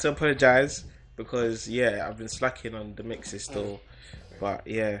would like to apologize because I've been slacking on the mixes still, but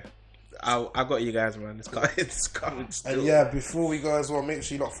yeah. I got you guys, man. It's coming still. And before we go as well, make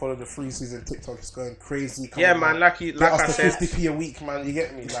sure you not follow the 3 Season TikTok. It's going crazy. Come on, man. Like get I us said, to 50p a week, man. You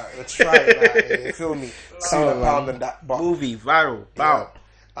get me? Like, we're trying. Like, you feel me? £2 pound and that. But movie viral. Bow.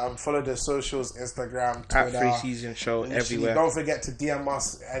 Follow the socials, Instagram, At Twitter. 3 Season Show Literally, everywhere. Don't forget to DM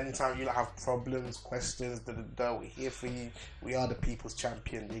us anytime you have problems, questions. We're here for you. We are the people's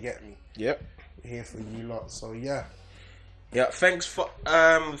champion. You get me? Yep. We're here for you lot. So yeah. Thanks for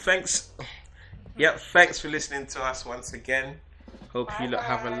thanks for listening to us once again. Hope you lot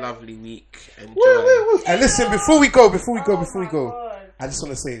have a lovely week. Enjoy. And listen, before we go, I just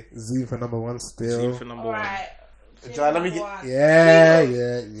want to say Zoom for number 1 still. Zoom for number 1. Enjoy. Let me get.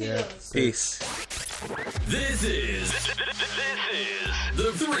 Yeah. Peace. This is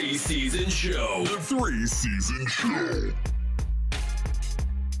the 3 Season Show. The 3 Season Show.